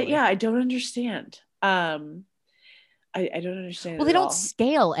 Which I don't understand. I don't understand. Well, they don't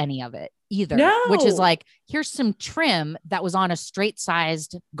scale any of it either, which is like, here's some trim that was on a straight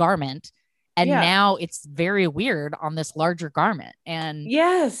sized garment. And now it's very weird on this larger garment. And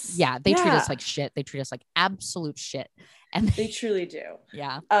they treat us like shit. They treat us like absolute shit. And they truly do.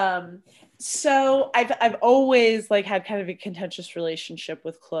 Yeah. So I've always like had kind of a contentious relationship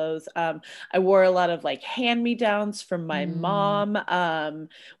with clothes. I wore a lot of like hand-me-downs from my mom,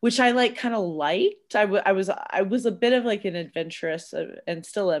 which I like kind of liked. I was a bit of like an adventurous and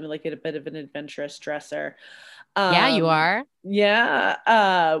still am like a bit of an adventurous dresser. Yeah, you are.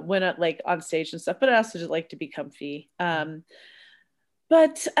 Yeah. When like on stage and stuff, but I also just like to be comfy.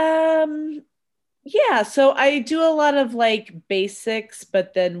 Yeah, so I do a lot of like basics,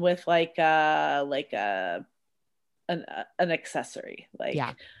 but then with like an accessory,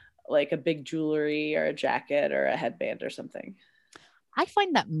 like a big jewelry or a jacket or a headband or something. I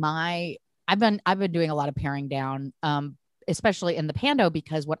find that I've been doing a lot of paring down, especially in the Pando,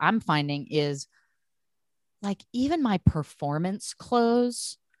 because what I'm finding is like even my performance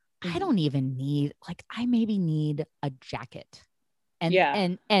clothes, I don't even need, like, I maybe need a jacket.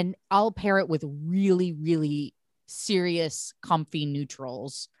 And I'll pair it with really, really serious, comfy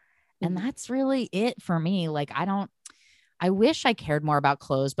neutrals. And that's really it for me. Like, I wish I cared more about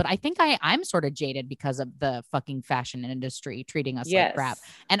clothes, but I think I'm sort of jaded because of the fucking fashion industry treating us like crap.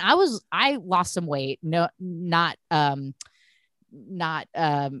 And I lost some weight. No, not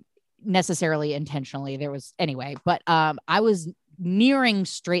necessarily intentionally. But I was nearing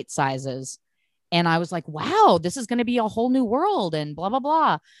straight sizes. And I was like, wow, this is going to be a whole new world and blah, blah,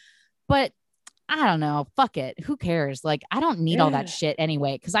 blah. But I don't know. Fuck it. Who cares? Like, I don't need all that shit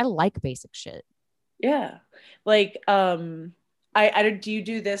anyway, because I like basic shit. Yeah. Like, I do you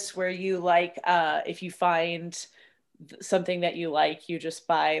do this where you like, if you find something that you like, you just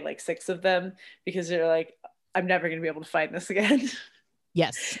buy like 6 of them because you're like, I'm never going to be able to find this again.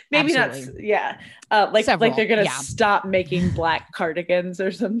 Yes. Maybe absolutely. not. Like Several. Like they're going to stop making black cardigans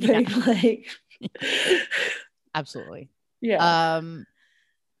or something. Like. Absolutely. Yeah.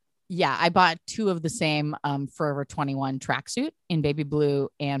 I bought 2 of the same Forever 21 tracksuit in baby blue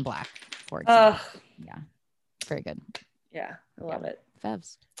and black, for example. Yeah. Very good. Yeah. I love it.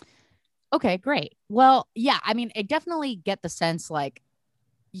 Fevs. Okay, great. Well, yeah, I mean, I definitely get the sense like,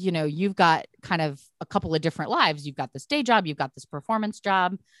 you know, you've got kind of a couple of different lives. You've got this day job, you've got this performance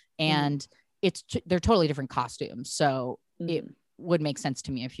job, and they're totally different costumes. So it would make sense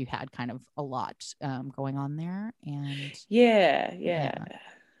to me if you had kind of a lot going on there. And yeah.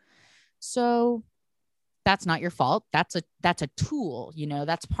 So that's not your fault. That's a tool, you know,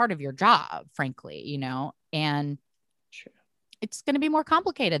 that's part of your job, frankly, you know, and it's going to be more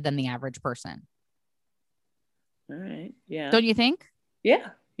complicated than the average person. All right. Yeah. Don't you think? Yeah,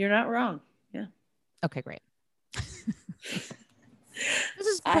 you're not wrong. Yeah. Okay, great. This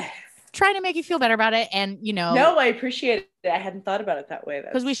is trying to make you feel better about it. And, you know. No, I appreciate it. I hadn't thought about it that way.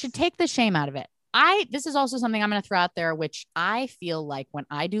 Because we should take the shame out of it. This is also something I'm going to throw out there, which I feel like when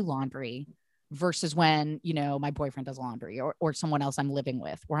I do laundry versus when, you know, my boyfriend does laundry or someone else I'm living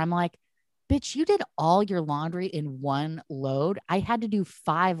with, where I'm like, bitch, you did all your laundry in one load. I had to do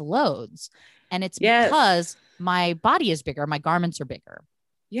 5 loads. And it's because my body is bigger. My garments are bigger.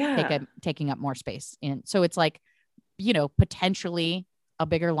 Yeah. Taking up more space. And so it's like, you know, potentially a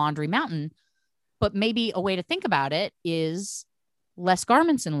bigger laundry mountain, but maybe a way to think about it is less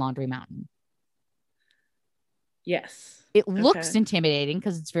garments in laundry mountain. Yes. It looks intimidating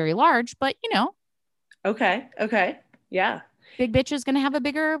because it's very large, but you know. Okay. Yeah. Big bitch is going to have a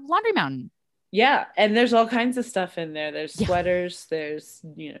bigger laundry mountain. Yeah. And there's all kinds of stuff in there. There's sweaters, there's,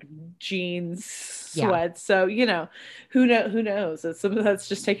 you know, jeans, sweats. So, you know, who knows? Some of that's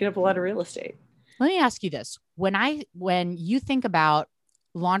just taking up a lot of real estate. Let me ask you this. When you think about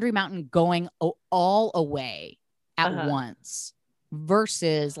laundry mountain going all away at once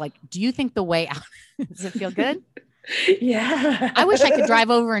versus like, do you think the way out, does it feel good? Yeah. I wish I could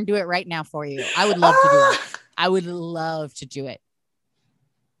drive over and do it right now for you. I would love to do it. I would love to do it.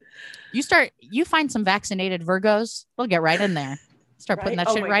 You find some vaccinated Virgos, they'll get right in there. Start putting Right?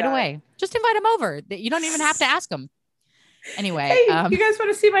 that Oh shit my right God. away. Just invite them over. You don't even have to ask them. Anyway, Hey, you guys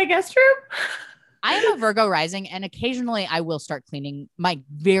want to see my guest room? I am a Virgo rising, and occasionally I will start cleaning my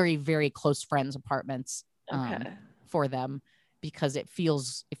very, very close friends' apartments Okay. for them because it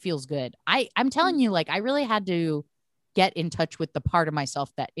feels good. I'm telling you, like, I really had to get in touch with the part of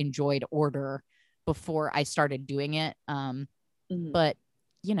myself that enjoyed order before I started doing it. But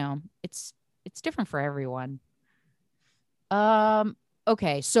you know, it's different for everyone.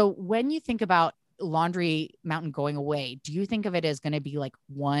 Okay, so when you think about Laundry Mountain going away, do you think of it as going to be like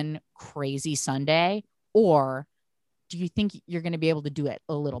one crazy Sunday, or do you think you're going to be able to do it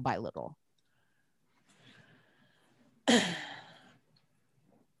a little by little?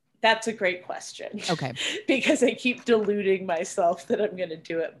 That's a great question. Okay. Because I keep deluding myself that I'm going to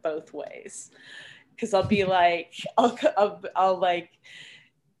do it both ways. Because I'll be like, I'll like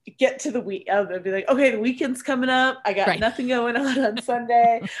get to the week. I'll be like, okay, the weekend's coming up. I got nothing going on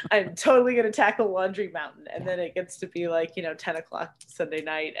Sunday. I'm totally going to tackle Laundry Mountain. And then it gets to be like, 10 o'clock Sunday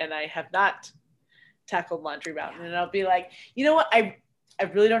night. And I have not tackled Laundry Mountain. And I'll be like, you know what? I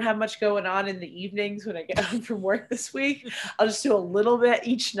really don't have much going on in the evenings when I get home from work this week. I'll just do a little bit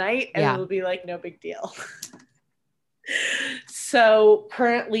each night and it'll be like, no big deal. So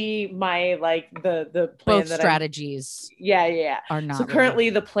currently my the plan both that strategies are not. So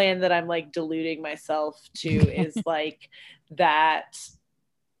currently the plan that I'm like deluding myself to is like that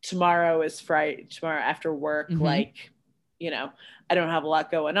tomorrow is Friday, tomorrow after work, like, I don't have a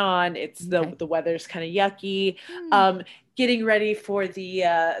lot going on. It's the weather's kind of yucky. Getting ready for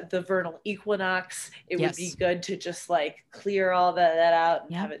the vernal equinox. It would be good to just like clear all that out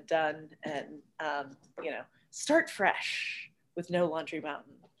and have it done and start fresh with no Laundry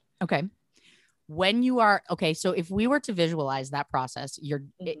Mountain. Okay. When you are so if we were to visualize that process,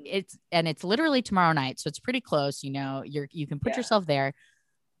 it's literally tomorrow night, so it's pretty close. You can put yourself there.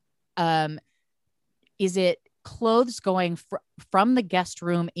 Is it clothes going from the guest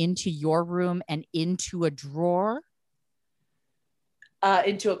room into your room and into a drawer?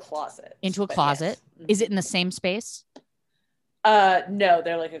 Into a closet. Into a closet. Yes. Is it in the same space? No,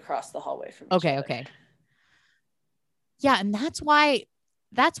 they're like across the hallway from each other. Okay. Yeah, and that's why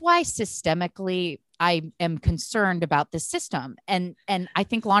systemically I am concerned about this system, and I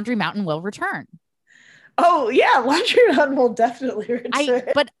think Laundry Mountain will return. Oh yeah, Laundry Mountain will definitely return.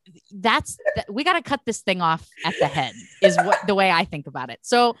 But we got to cut this thing off at the head is what the way I think about it.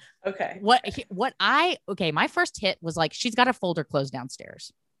 So my first hit was like, she's got to fold her clothes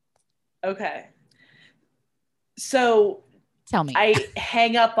downstairs. Okay. So tell me. I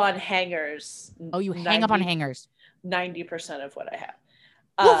hang up on hangers. Oh, you hang up on hangers. 90% of what I have.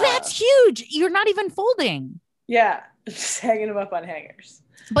 Well, that's huge. You're not even folding. Yeah, just hanging them up on hangers.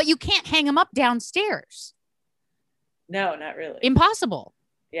 But you can't hang them up downstairs. No, not really. Impossible.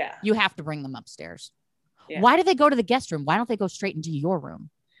 Yeah. You have to bring them upstairs. Yeah. Why do they go to the guest room? Why don't they go straight into your room?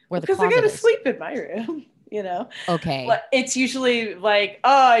 Because I got to sleep in my room, Okay. But it's usually like,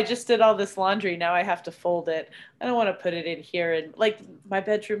 oh, I just did all this laundry. Now I have to fold it. I don't want to put it in here. And like my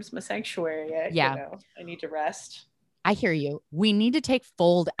bedroom's my sanctuary. I need to rest. I hear you. We need to take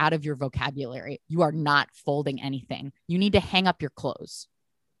fold out of your vocabulary. You are not folding anything. You need to hang up your clothes.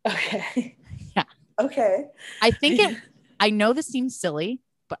 Okay. Yeah. Okay. I know this seems silly,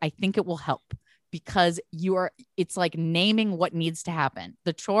 but I think it will help because it's like naming what needs to happen.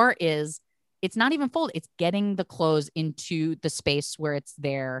 The chore it's not even fold. It's getting the clothes into the space where it's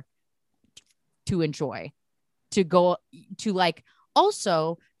there to enjoy, to go to like,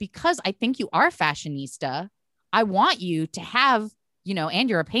 also because I think you are a fashionista, I want you to have, and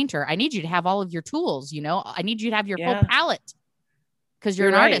you're a painter. I need you to have all of your tools, I need you to have your full palette because you're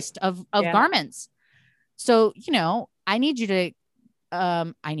an artist of garments. So, I need you to,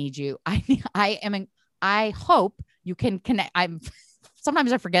 I hope you can connect.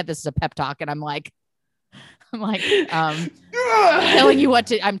 Sometimes I forget this is a pep talk and I'm like, telling you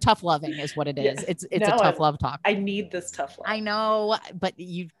I'm tough loving is what it is. It's a tough love talk. I need this tough love. I know, but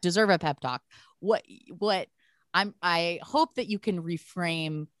you deserve a pep talk. I hope that you can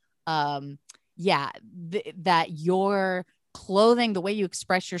reframe, that your clothing, the way you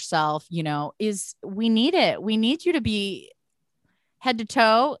express yourself, we need it. We need you to be head to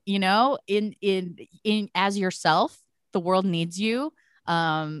toe, in as yourself. The world needs you,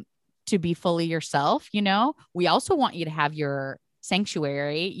 to be fully yourself. We also want you to have your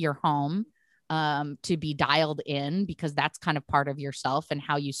sanctuary, your home, to be dialed in because that's kind of part of yourself and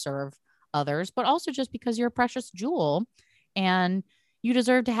how you serve others, but also just because you're a precious jewel and you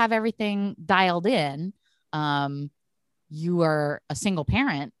deserve to have everything dialed in. You are a single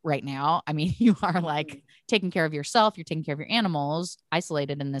parent right now. I mean, you are like taking care of yourself, you're taking care of your animals,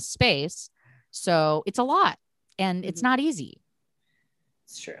 isolated in this space. So it's a lot and it's not easy.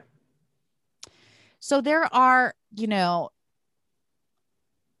 It's true. So there are, you know,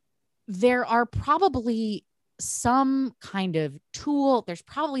 there are probably some kind of tool, there's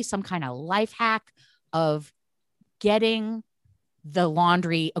probably some kind of life hack of getting the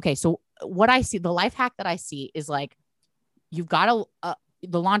laundry. Okay, so what I see, the life hack that I see is like, you've got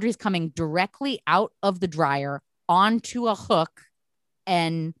the laundry is coming directly out of the dryer onto a hook,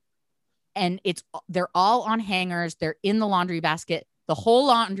 and they're all on hangers. They're in the laundry basket. The whole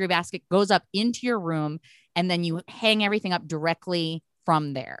laundry basket goes up into your room, and then you hang everything up directly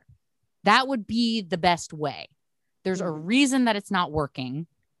from there. That would be the best way. There's a reason that it's not working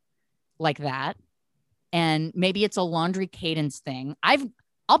like that. And maybe it's a laundry cadence thing.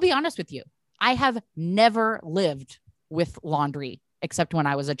 I'll be honest with you. I have never lived with laundry except when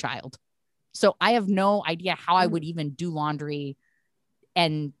I was a child. So I have no idea how I would even do laundry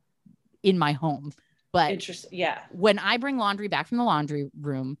and in my home. But interesting. Yeah. When I bring laundry back from the laundry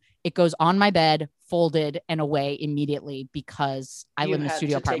room, it goes on my bed, folded, and away immediately because I live in a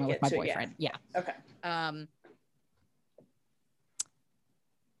studio apartment with my boyfriend. Yeah. Okay.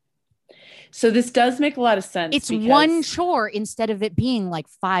 So this does make a lot of sense. It's one chore instead of it being like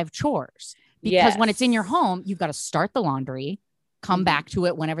 5 chores. Because when it's in your home, you've got to start the laundry, come back to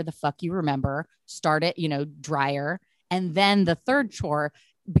it whenever the fuck you remember, start it, dryer. And then the third chore,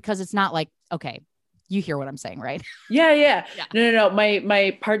 because it's not like, okay, you hear what I'm saying, right? Yeah. No.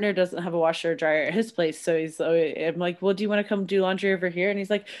 My partner doesn't have a washer or dryer at his place. So I'm like, well, do you want to come do laundry over here? And he's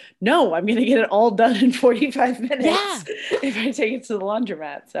like, no, I'm going to get it all done in 45 minutes if I take it to the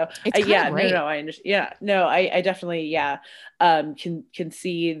laundromat. So I understand. Yeah, no, I definitely, can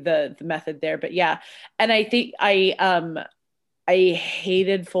see the method there, but yeah. And I think I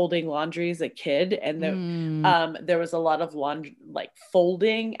hated folding laundry as a kid, and there was a lot of laundry, like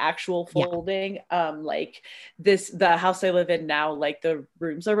actual folding. Like the house I live in now, like the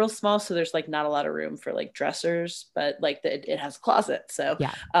rooms are real small, so there's like not a lot of room for like dressers, but like it has a closet, so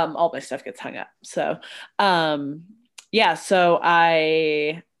all my stuff gets hung up. So so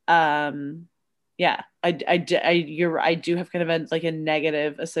I do have kind of a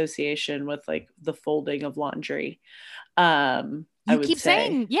negative association with like the folding of laundry. You keep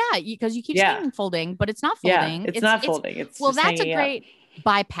saying, because you keep saying folding, but it's not folding. It's not folding. It's that's a great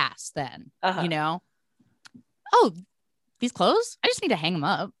bypass then. Oh, these clothes? I just need to hang them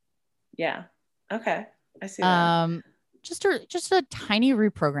up. Yeah. Okay. I see that. Just a tiny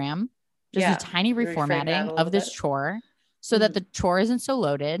reprogram, a tiny reformatting of this chore so that the chore isn't so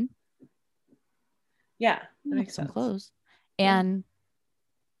loaded. Yeah. That makes some sense. clothes. And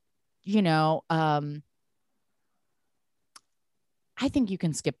I think you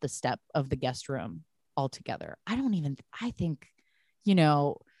can skip the step of the guest room altogether. I think,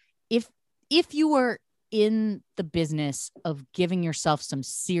 if you were in the business of giving yourself some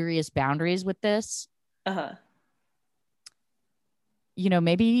serious boundaries with this,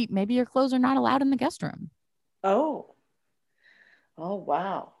 maybe your clothes are not allowed in the guest room. Oh,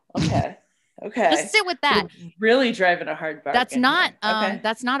 wow. Okay. Okay. Just sit with that. You're really driving a hard bargain.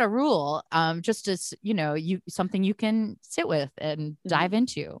 That's not a rule. Just as, something you can sit with and dive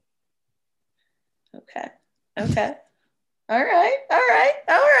into. Okay. All right.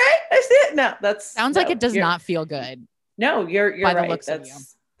 I see it. No, sounds like it does not feel good. No, you're right.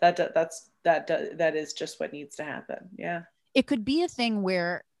 That is just what needs to happen. Yeah. It could be a thing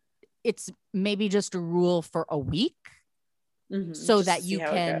where it's maybe just a rule for a week. So just that you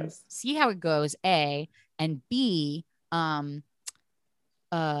can see how it goes, A, and B,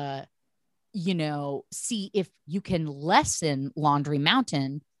 see if you can lessen Laundry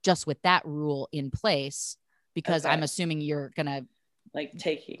Mountain just with that rule in place, because I'm assuming you're gonna like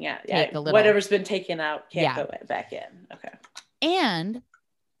taking out whatever's been taken out can't go back in. Okay. And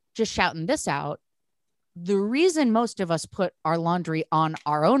just shouting this out, the reason most of us put our laundry on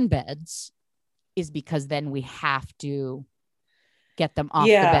our own beds is because then we have to get them off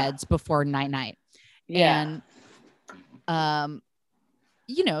the beds before night. And that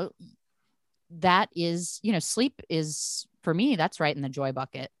is, sleep is, for me, that's right in the joy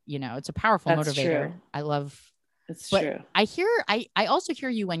bucket. It's a powerful motivator. True. I love it's true. I also hear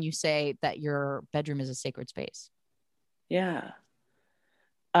you when you say that your bedroom is a sacred space. Yeah.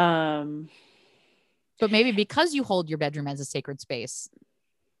 But maybe because you hold your bedroom as a sacred space,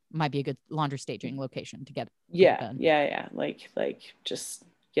 might be a good laundry staging location to get done. Yeah. Like just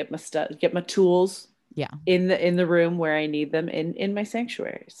get my stuff, get my tools Yeah. in the room where I need them in my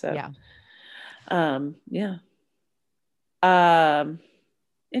sanctuary. So yeah.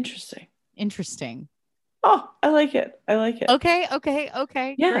 Interesting. Oh, I like it.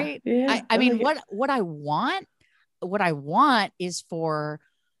 Okay. Yeah, Great. yeah, I mean, like what I want is for,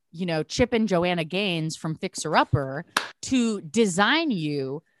 Chip and Joanna Gaines from Fixer Upper to design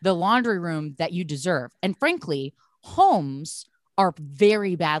you the laundry room that you deserve. And frankly, homes are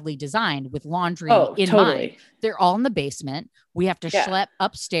very badly designed with laundry in totally. mind. They're all in the basement. We have to schlep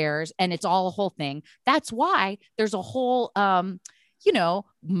upstairs, and it's all a whole thing. That's why there's a whole,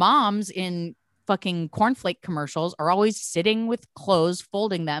 moms in fucking cornflake commercials are always sitting with clothes,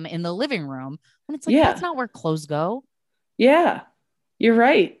 folding them in the living room. When it's like, that's not where clothes go. Yeah, you're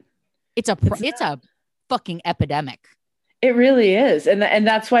right. It's a fucking epidemic. It really is. And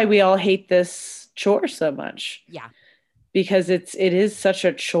that's why we all hate this chore so much. Yeah. Because it is such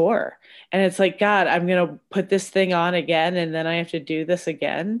a chore. And it's like, God, I'm going to put this thing on again. And then I have to do this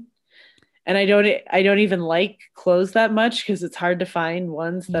again. And I don't even like clothes that much because it's hard to find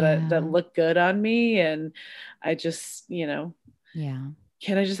ones that look good on me. And I just,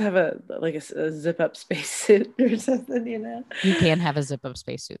 can I just have a zip up spacesuit or something, You can have a zip up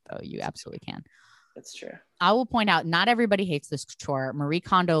spacesuit though. You absolutely can. That's true. I will point out, not everybody hates this chore. Marie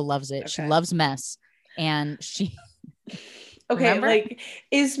Kondo loves it. Okay. She loves mess. And she... Okay, remember? like,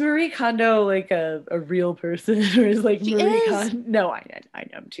 is Marie Kondo like a real person, or is like she Marie is. Kondo? No, I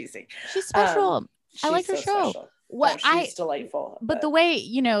know, I'm teasing. She's special. I like her show. Special. What she's delightful. But the way,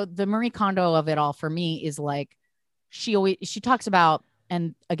 the Marie Kondo of it all for me is like, she talks about,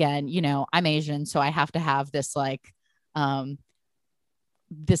 and again, I'm Asian, so I have to have this like, I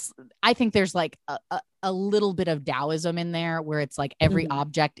think there's like a little bit of Taoism in there where it's like every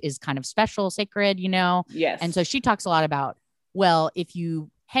object is kind of special, sacred, Yes. And so she talks a lot about, well, if you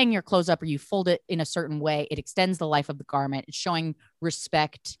hang your clothes up or you fold it in a certain way, it extends the life of the garment. It's showing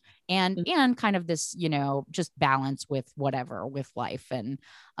respect and kind of this, just balance with whatever, with life. And,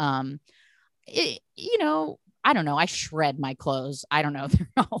 I don't know. I shred my clothes. I don't know. They're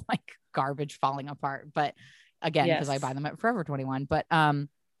all like garbage falling apart, but again, because I buy them at Forever 21. But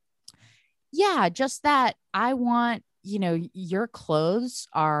just that I want, your clothes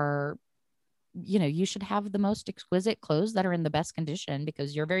are, you should have the most exquisite clothes that are in the best condition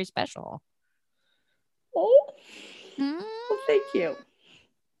because you're very special. Oh, well, thank you.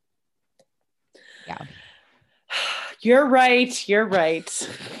 Yeah. You're right.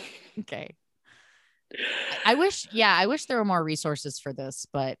 Okay. I wish there were more resources for this,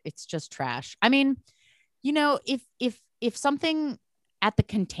 but it's just trash. I mean, if something at the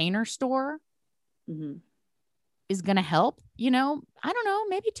Container Store is going to help, I don't know,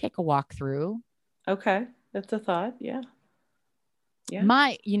 maybe take a walk through. Okay. That's a thought. Yeah.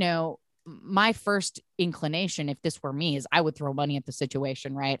 My first inclination, if this were me, is I would throw money at the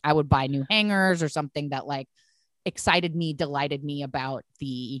situation, right? I would buy new hangers or something that like excited me, delighted me about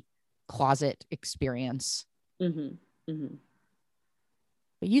the closet experience. But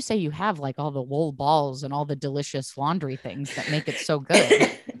you say you have like all the wool balls and all the delicious laundry things that make it so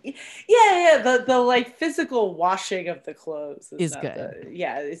good. Yeah. The like physical washing of the clothes is good.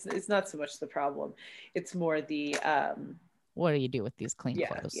 It's not so much the problem. It's more the what do you do with these clean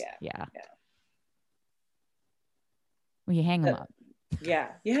clothes? Yeah. Well, you hang them up. Yeah,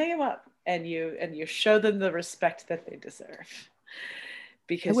 you hang them up and you show them the respect that they deserve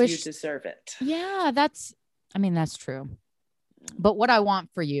because you deserve it. Yeah, that's true. But what I want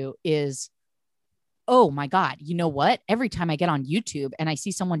for you is, oh my God, you know what? Every time I get on YouTube and I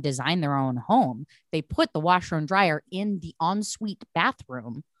see someone design their own home, they put the washer and dryer in the ensuite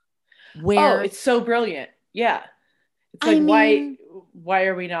bathroom where it's so brilliant. Yeah. It's like, why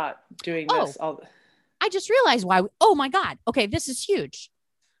are we not doing this? I just realized why. Oh my God. Okay. This is huge.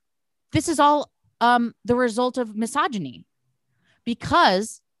 This is all the result of misogyny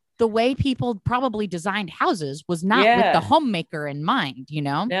because the way people probably designed houses was not with the homemaker in mind,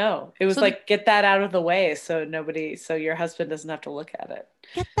 No, it was get that out of the way so your husband doesn't have to look at it.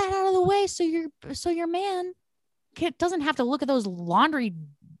 Get that out of the way so your man doesn't have to look at those laundry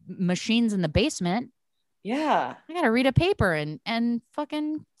machines in the basement. Yeah. I got to read a paper and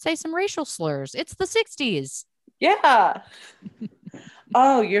fucking say some racial slurs. It's the 60s. Yeah.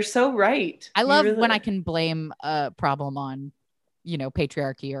 Oh, you're so right. I love when I can blame a problem on,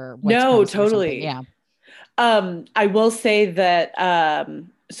 patriarchy or totally. Yeah. I will say that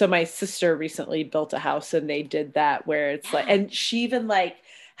so my sister recently built a house and they did that where it's like, and she even like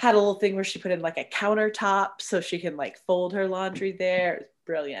had a little thing where she put in like a countertop so she can like fold her laundry there.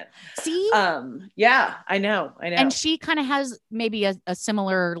 brilliant. See? Yeah, I know. And she kind of has maybe a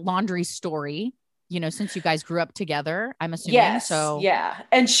similar laundry story, since you guys grew up together, I'm assuming. Yes. So yeah.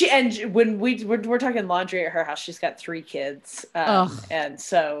 And when we're talking laundry at her house, she's got 3 kids.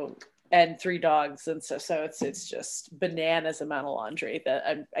 And 3 dogs. And so it's just bananas amount of laundry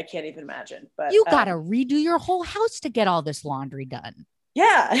that I can't even imagine. But you got to redo your whole house to get all this laundry done.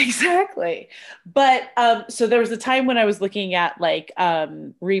 Yeah, exactly. But so there was a time when I was looking at like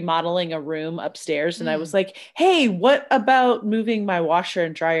remodeling a room upstairs, and I was like, hey, what about moving my washer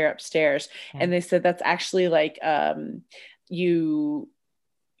and dryer upstairs? Okay. And they said that's actually like you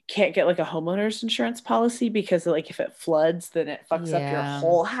can't get like a homeowner's insurance policy because like if it floods, then it fucks up your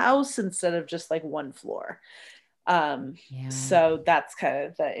whole house instead of just like one floor. So that's kind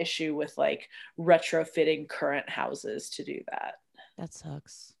of the issue with like retrofitting current houses to do that. That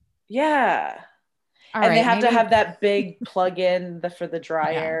sucks. Yeah. They have to have that big plug in for the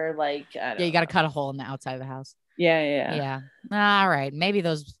dryer. Like, you got to cut a hole in the outside of the house. Yeah. All right. Maybe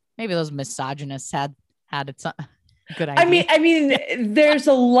those misogynists had it's a good idea. I mean, there's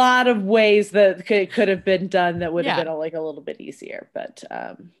a lot of ways that could have been done that would have been like a little bit easier, but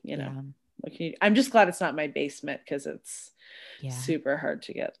I'm just glad it's not my basement because it's super hard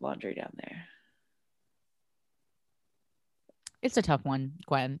to get laundry down there. It's a tough one,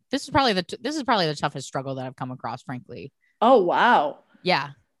 Gwen. This is probably the toughest struggle that I've come across, frankly. Oh, wow. Yeah.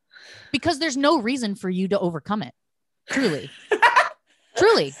 Because there's no reason for you to overcome it. Truly.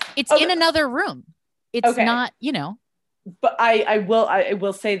 Truly. It's in another room. It's not, But I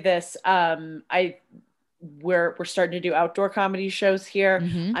will say this. We're starting to do outdoor comedy shows here.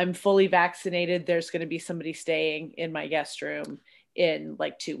 Mm-hmm. I'm fully vaccinated. There's going to be somebody staying in my guest room in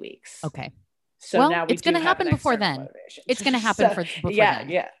like 2 weeks. Okay. So now it's going to happen before then. Motivation. It's going to happen before then.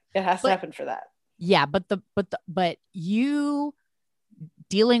 Yeah. It has to happen for that. Yeah. But you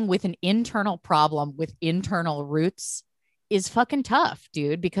dealing with an internal problem with internal roots is fucking tough,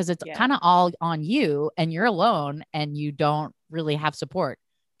 dude, because it's kind of all on you and you're alone and you don't really have support.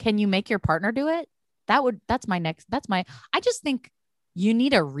 Can you make your partner do it? I just think you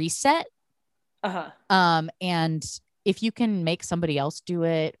need a reset. And if you can make somebody else do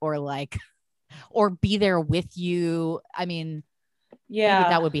it or be there with you, I mean, maybe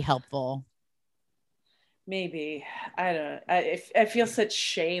that would be helpful. Maybe. I don't know. I feel such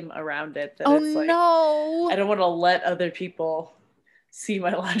shame around it that it's like, no, I don't want to let other people see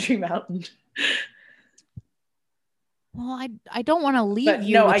my laundry mountain. Well, I don't want to leave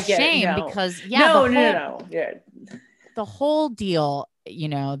you with shame because no. Yeah. The whole deal,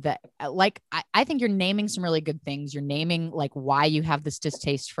 that like, I think you're naming some really good things. You're naming like why you have this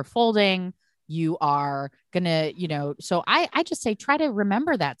distaste for folding. You are gonna, so I just say, try to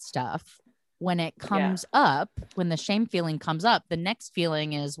remember that stuff when it comes up, when the shame feeling comes up. The next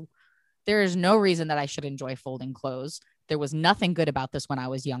feeling is there is no reason that I should enjoy folding clothes. There was nothing good about this when I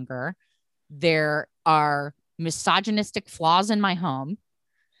was younger. There are misogynistic flaws in my home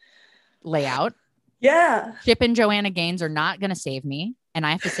layout. Yeah. Chip and Joanna Gaines are not going to save me, and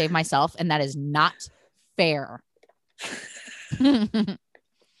I have to save myself, and that is not fair. That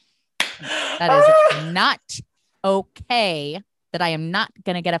is not okay. That I am not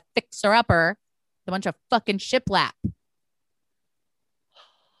going to get a fixer-upper, a bunch of fucking shiplap.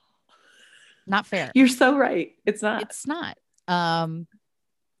 Not fair. You're so right. It's not. It's not.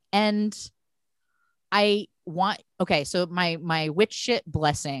 And I want, so my witch shit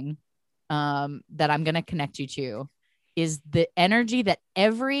blessing that I'm going to connect you to is the energy that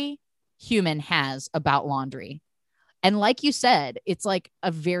every human has about laundry. And like you said, it's like I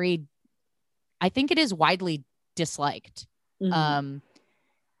think it is widely disliked. Mm-hmm.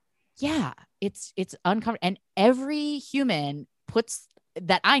 It's uncomfortable. And every human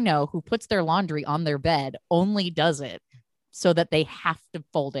that I know who puts their laundry on their bed only does it so that they have to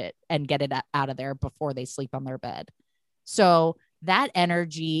fold it and get it out of there before they sleep on their bed. So that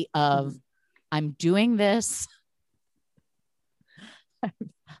energy of I'm doing this,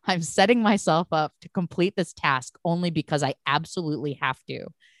 I'm setting myself up to complete this task only because I absolutely have to,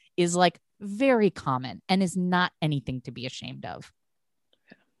 is like very common and is not anything to be ashamed of.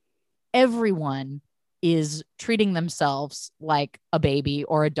 Everyone is treating themselves like a baby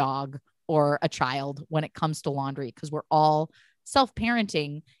or a dog or a child when it comes to laundry, because we're all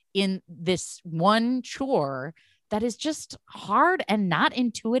self-parenting in this one chore that is just hard and not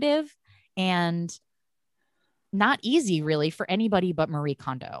intuitive and not easy really for anybody but Marie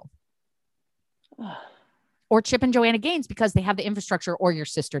Kondo or Chip and Joanna Gaines because they have the infrastructure, or your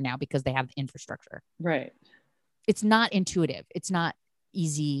sister now because they have the infrastructure. Right. It's not intuitive. It's not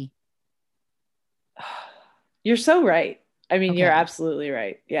easy. You're so right. I mean, you're Okay. absolutely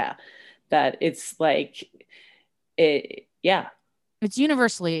right. Yeah. That it's like it, yeah. It's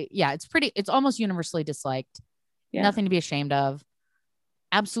universally, yeah, it's almost universally disliked. Yeah. Nothing to be ashamed of.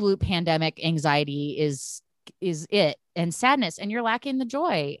 Absolute pandemic anxiety is it, and sadness, and you're lacking the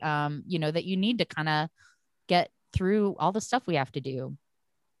joy, that you need to kind of get through all the stuff we have to do.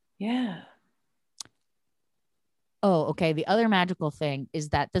 Yeah. Oh, okay. The other magical thing is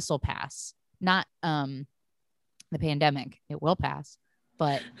that this will pass. Not the pandemic. It will pass.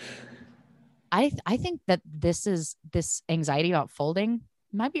 But I think that this anxiety about folding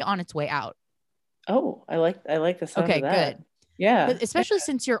might be on its way out. Oh, I like the sound Okay, of that. good. Yeah. But especially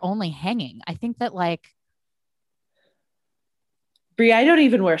since you're only hanging. I think that Brie, I don't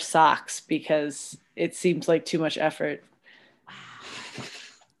even wear socks because it seems like too much effort.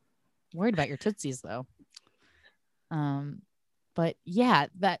 Worried about your tootsies though. But yeah,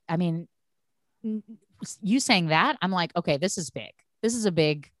 you saying that, I'm like, okay, this is big. This is a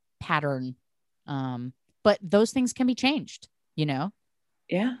big pattern. But those things can be changed, Yeah.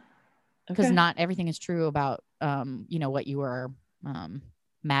 because Okay. not everything is true about, what you were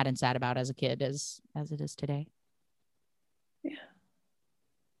mad and sad about as a kid as it is today. Yeah.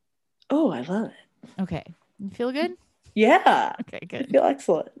 Oh, I love it. Okay. You feel good? Yeah. Okay, I good. feel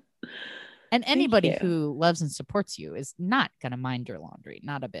excellent. And anybody you. who loves and supports you is not going to mind your laundry,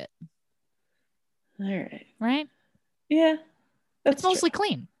 not a bit. All right. Right? Yeah. It's mostly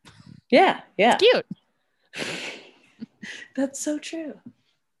clean. Yeah. Yeah. It's cute. That's so true.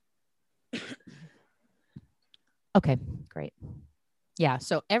 Okay, great. Yeah.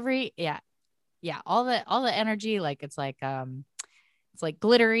 So all the energy, like it's like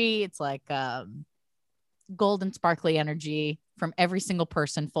glittery, it's like golden sparkly energy from every single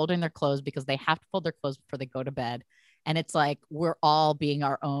person folding their clothes because they have to fold their clothes before they go to bed. And it's like we're all being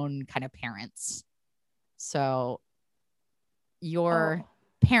our own kind of parents. So your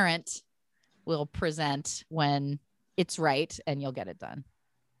parent will present when it's right and you'll get it done.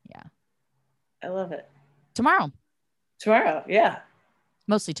 Yeah. I love it. Tomorrow. Yeah.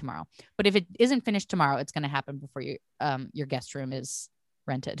 Mostly tomorrow. But if it isn't finished tomorrow, it's going to happen before your guest room is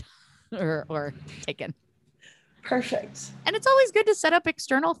rented or taken. Perfect. And it's always good to set up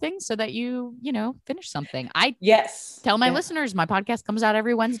external things so that you finish something. I tell my listeners my podcast comes out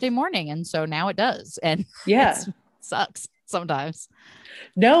every Wednesday morning. And so now it does. And it sucks sometimes.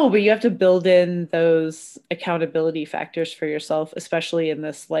 No, but you have to build in those accountability factors for yourself, especially in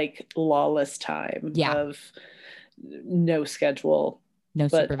this like lawless time of no schedule, no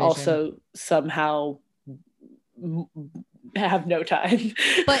but supervision. Also somehow have no time.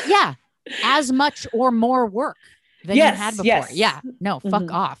 But yeah, as much or more work than you had before. Yes. Yeah. No,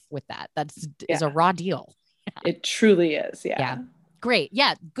 fuck off with that. Is a raw deal. Yeah. It truly is. Yeah. Great.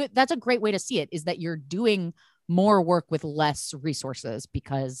 Yeah. Good. That's a great way to see it, is that you're doing more work with less resources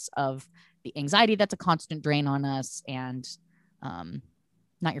because of the anxiety that's a constant drain on us, and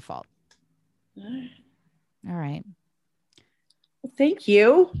not your fault. All right. Well, thank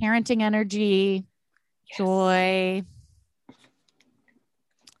you. Parenting energy, joy.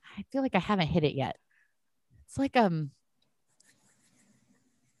 I feel like I haven't hit it yet. It's like,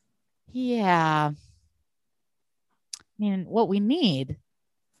 yeah. I mean, what we need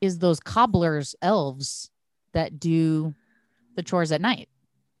is those cobblers elves that do the chores at night.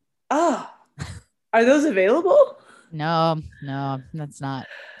 Oh, are those available? No, that's not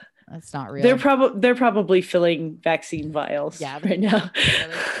real. They're probably filling vaccine vials right now.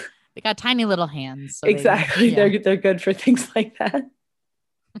 They got tiny little hands. So exactly. They're good for things like that.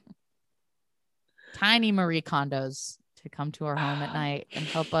 Tiny Marie Kondos to come to our home at night and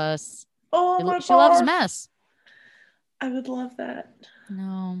help us. Oh, she loves mess. I would love that.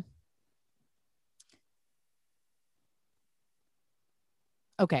 No.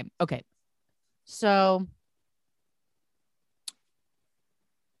 Okay. So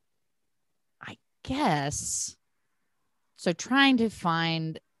I guess, trying to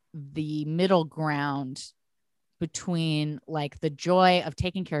find the middle ground between like the joy of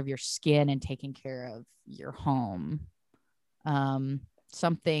taking care of your skin and taking care of your home.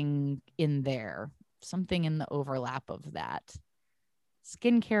 Something in there, something in the overlap of that.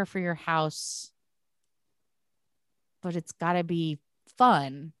 Skincare for your house, but it's got to be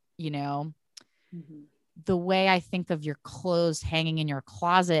fun, Mm-hmm. The way I think of your clothes hanging in your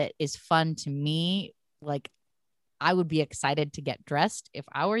closet is fun to me. Like, I would be excited to get dressed if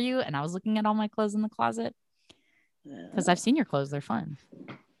I were you and I was looking at all my clothes in the closet, because I've seen your clothes. They're fun.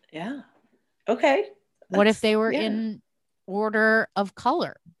 Yeah. Okay. What if they were in order of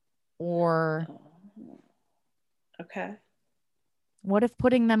color? Or okay. What if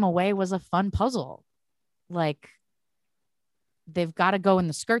putting them away was a fun puzzle? Like, they've got to go in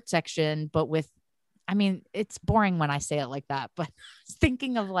the skirt section, but I mean, it's boring when I say it like that, but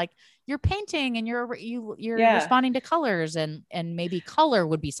thinking of like you're painting and you're responding to colors, and maybe color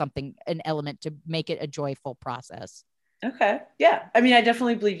would be an element to make it a joyful process. Okay. Yeah. I mean, I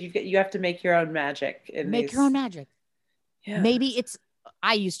definitely believe you have to make your own magic. Your own magic. Yeah. Maybe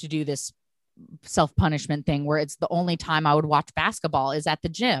I used to do this self-punishment thing where it's the only time I would watch basketball is at the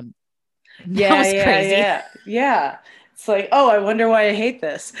gym. That was crazy. Yeah. It's like, oh, I wonder why I hate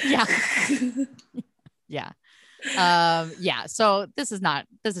this. Yeah. Yeah. Yeah. So this is not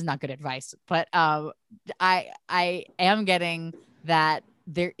good advice, but I am getting that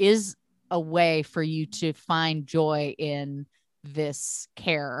there is a way for you to find joy in this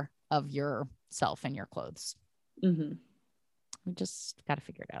care of yourself and your clothes. Mm-hmm. We just got to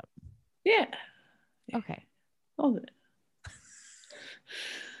figure it out. Yeah. Okay. All of it. I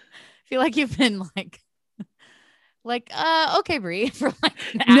feel like you've been okay, Brie, for like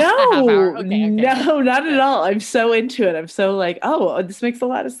half hour. Okay. No, not at all. I'm so into it. I'm so like, oh, this makes a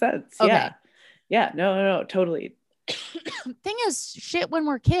lot of sense. Okay. Yeah. No, totally. Thing is, shit, when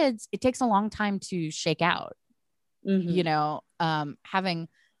we're kids, it takes a long time to shake out. Mm-hmm. You know, having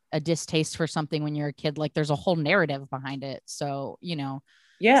a distaste for something when you're a kid, like there's a whole narrative behind it. So, you know,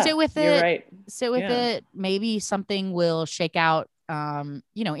 sit with it. You're right. Sit with it. Maybe something will shake out,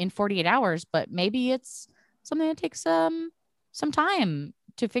 you know, in 48 hours, but maybe it's something that takes some time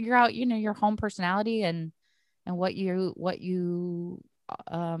to figure out, you know, your home personality and what your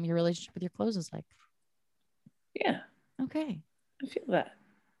relationship with your clothes is like. Yeah. Okay. I feel that.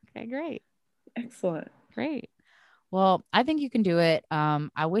 Okay, great. Excellent. Great. Well, I think you can do it.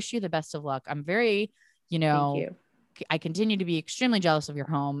 I wish you the best of luck. I'm very, you know, thank you. I continue to be extremely jealous of your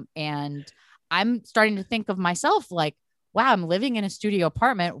home, and I'm starting to think of myself like, wow, I'm living in a studio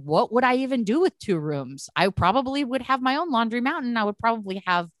apartment. What would I even do with 2 rooms? I probably would have my own laundry mountain. I would probably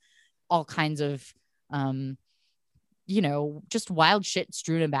have all kinds of, you know, just wild shit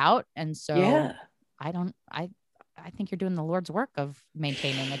strewn about. And so I think you're doing the Lord's work of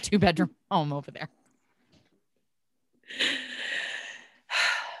maintaining a 2-bedroom home over there.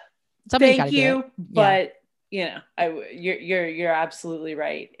 Thank you. But you know, you're absolutely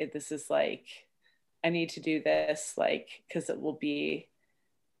right. This is like, I need to do this, like, because it will be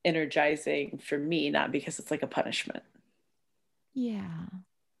energizing for me, not because it's like a punishment. Yeah.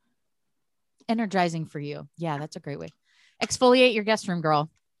 Energizing for you. Yeah, that's a great way. Exfoliate your guest room, girl.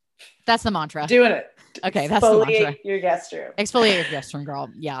 That's the mantra. Doing it. Okay, that's the mantra. Exfoliate your guest room. Exfoliate your guest room, girl.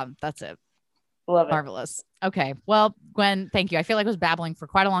 Yeah, that's it. Love it. Marvelous. Okay. Well, Gwen, thank you. I feel like I was babbling for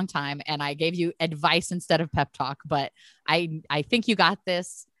quite a long time and I gave you advice instead of pep talk, but I think you got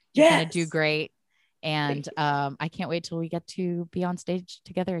this. You're going to do great. And I can't wait till we get to be on stage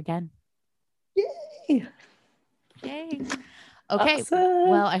together again. Yay. Okay. Awesome.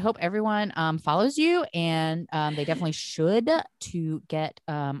 Well, I hope everyone follows you, and they definitely should, to get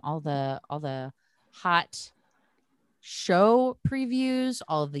all the hot show previews,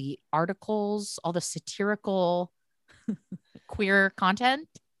 all the articles, all the satirical queer content.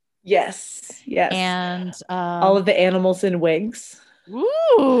 Yes. And all of the animals in wigs.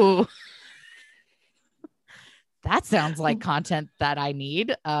 Ooh. That sounds like content that I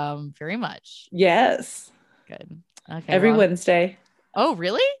need very much. Yes. Good. Okay. Every Wednesday. Oh,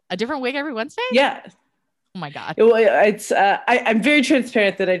 really? A different wig every Wednesday? Yeah. Oh my God. It's I'm very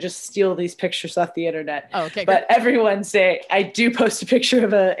transparent that I just steal these pictures off the internet. Oh, okay. But every Wednesday I do post a picture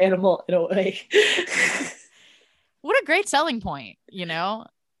of an animal in a wig. What a great selling point, you know?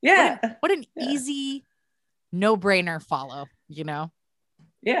 Yeah. What an easy no-brainer follow, you know?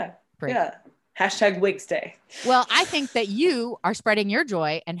 Yeah. Great. Yeah. #Wigs Day. Well, I think that you are spreading your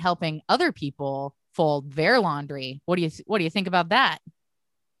joy and helping other people fold their laundry. What do you think about that?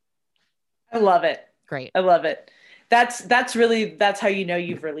 I love it. Great. I love it. That's how you know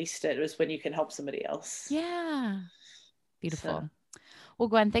you've released it, is when you can help somebody else. Yeah. Beautiful. So. Well,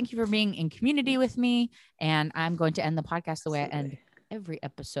 Gwen, thank you for being in community with me. And I'm going to end the podcast the way I end every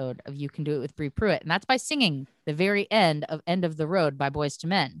episode of You Can Do It with Brie Pruitt. And that's by singing the very end of End of the Road by Boyz II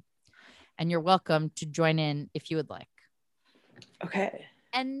Men. And you're welcome to join in if you would like. Okay.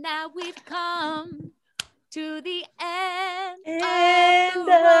 And now we've come to the end of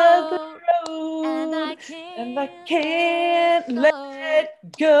the road, and I can't let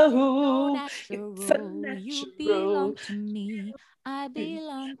go. It's unnatural. You belong to me. I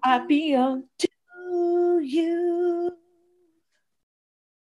belong to you.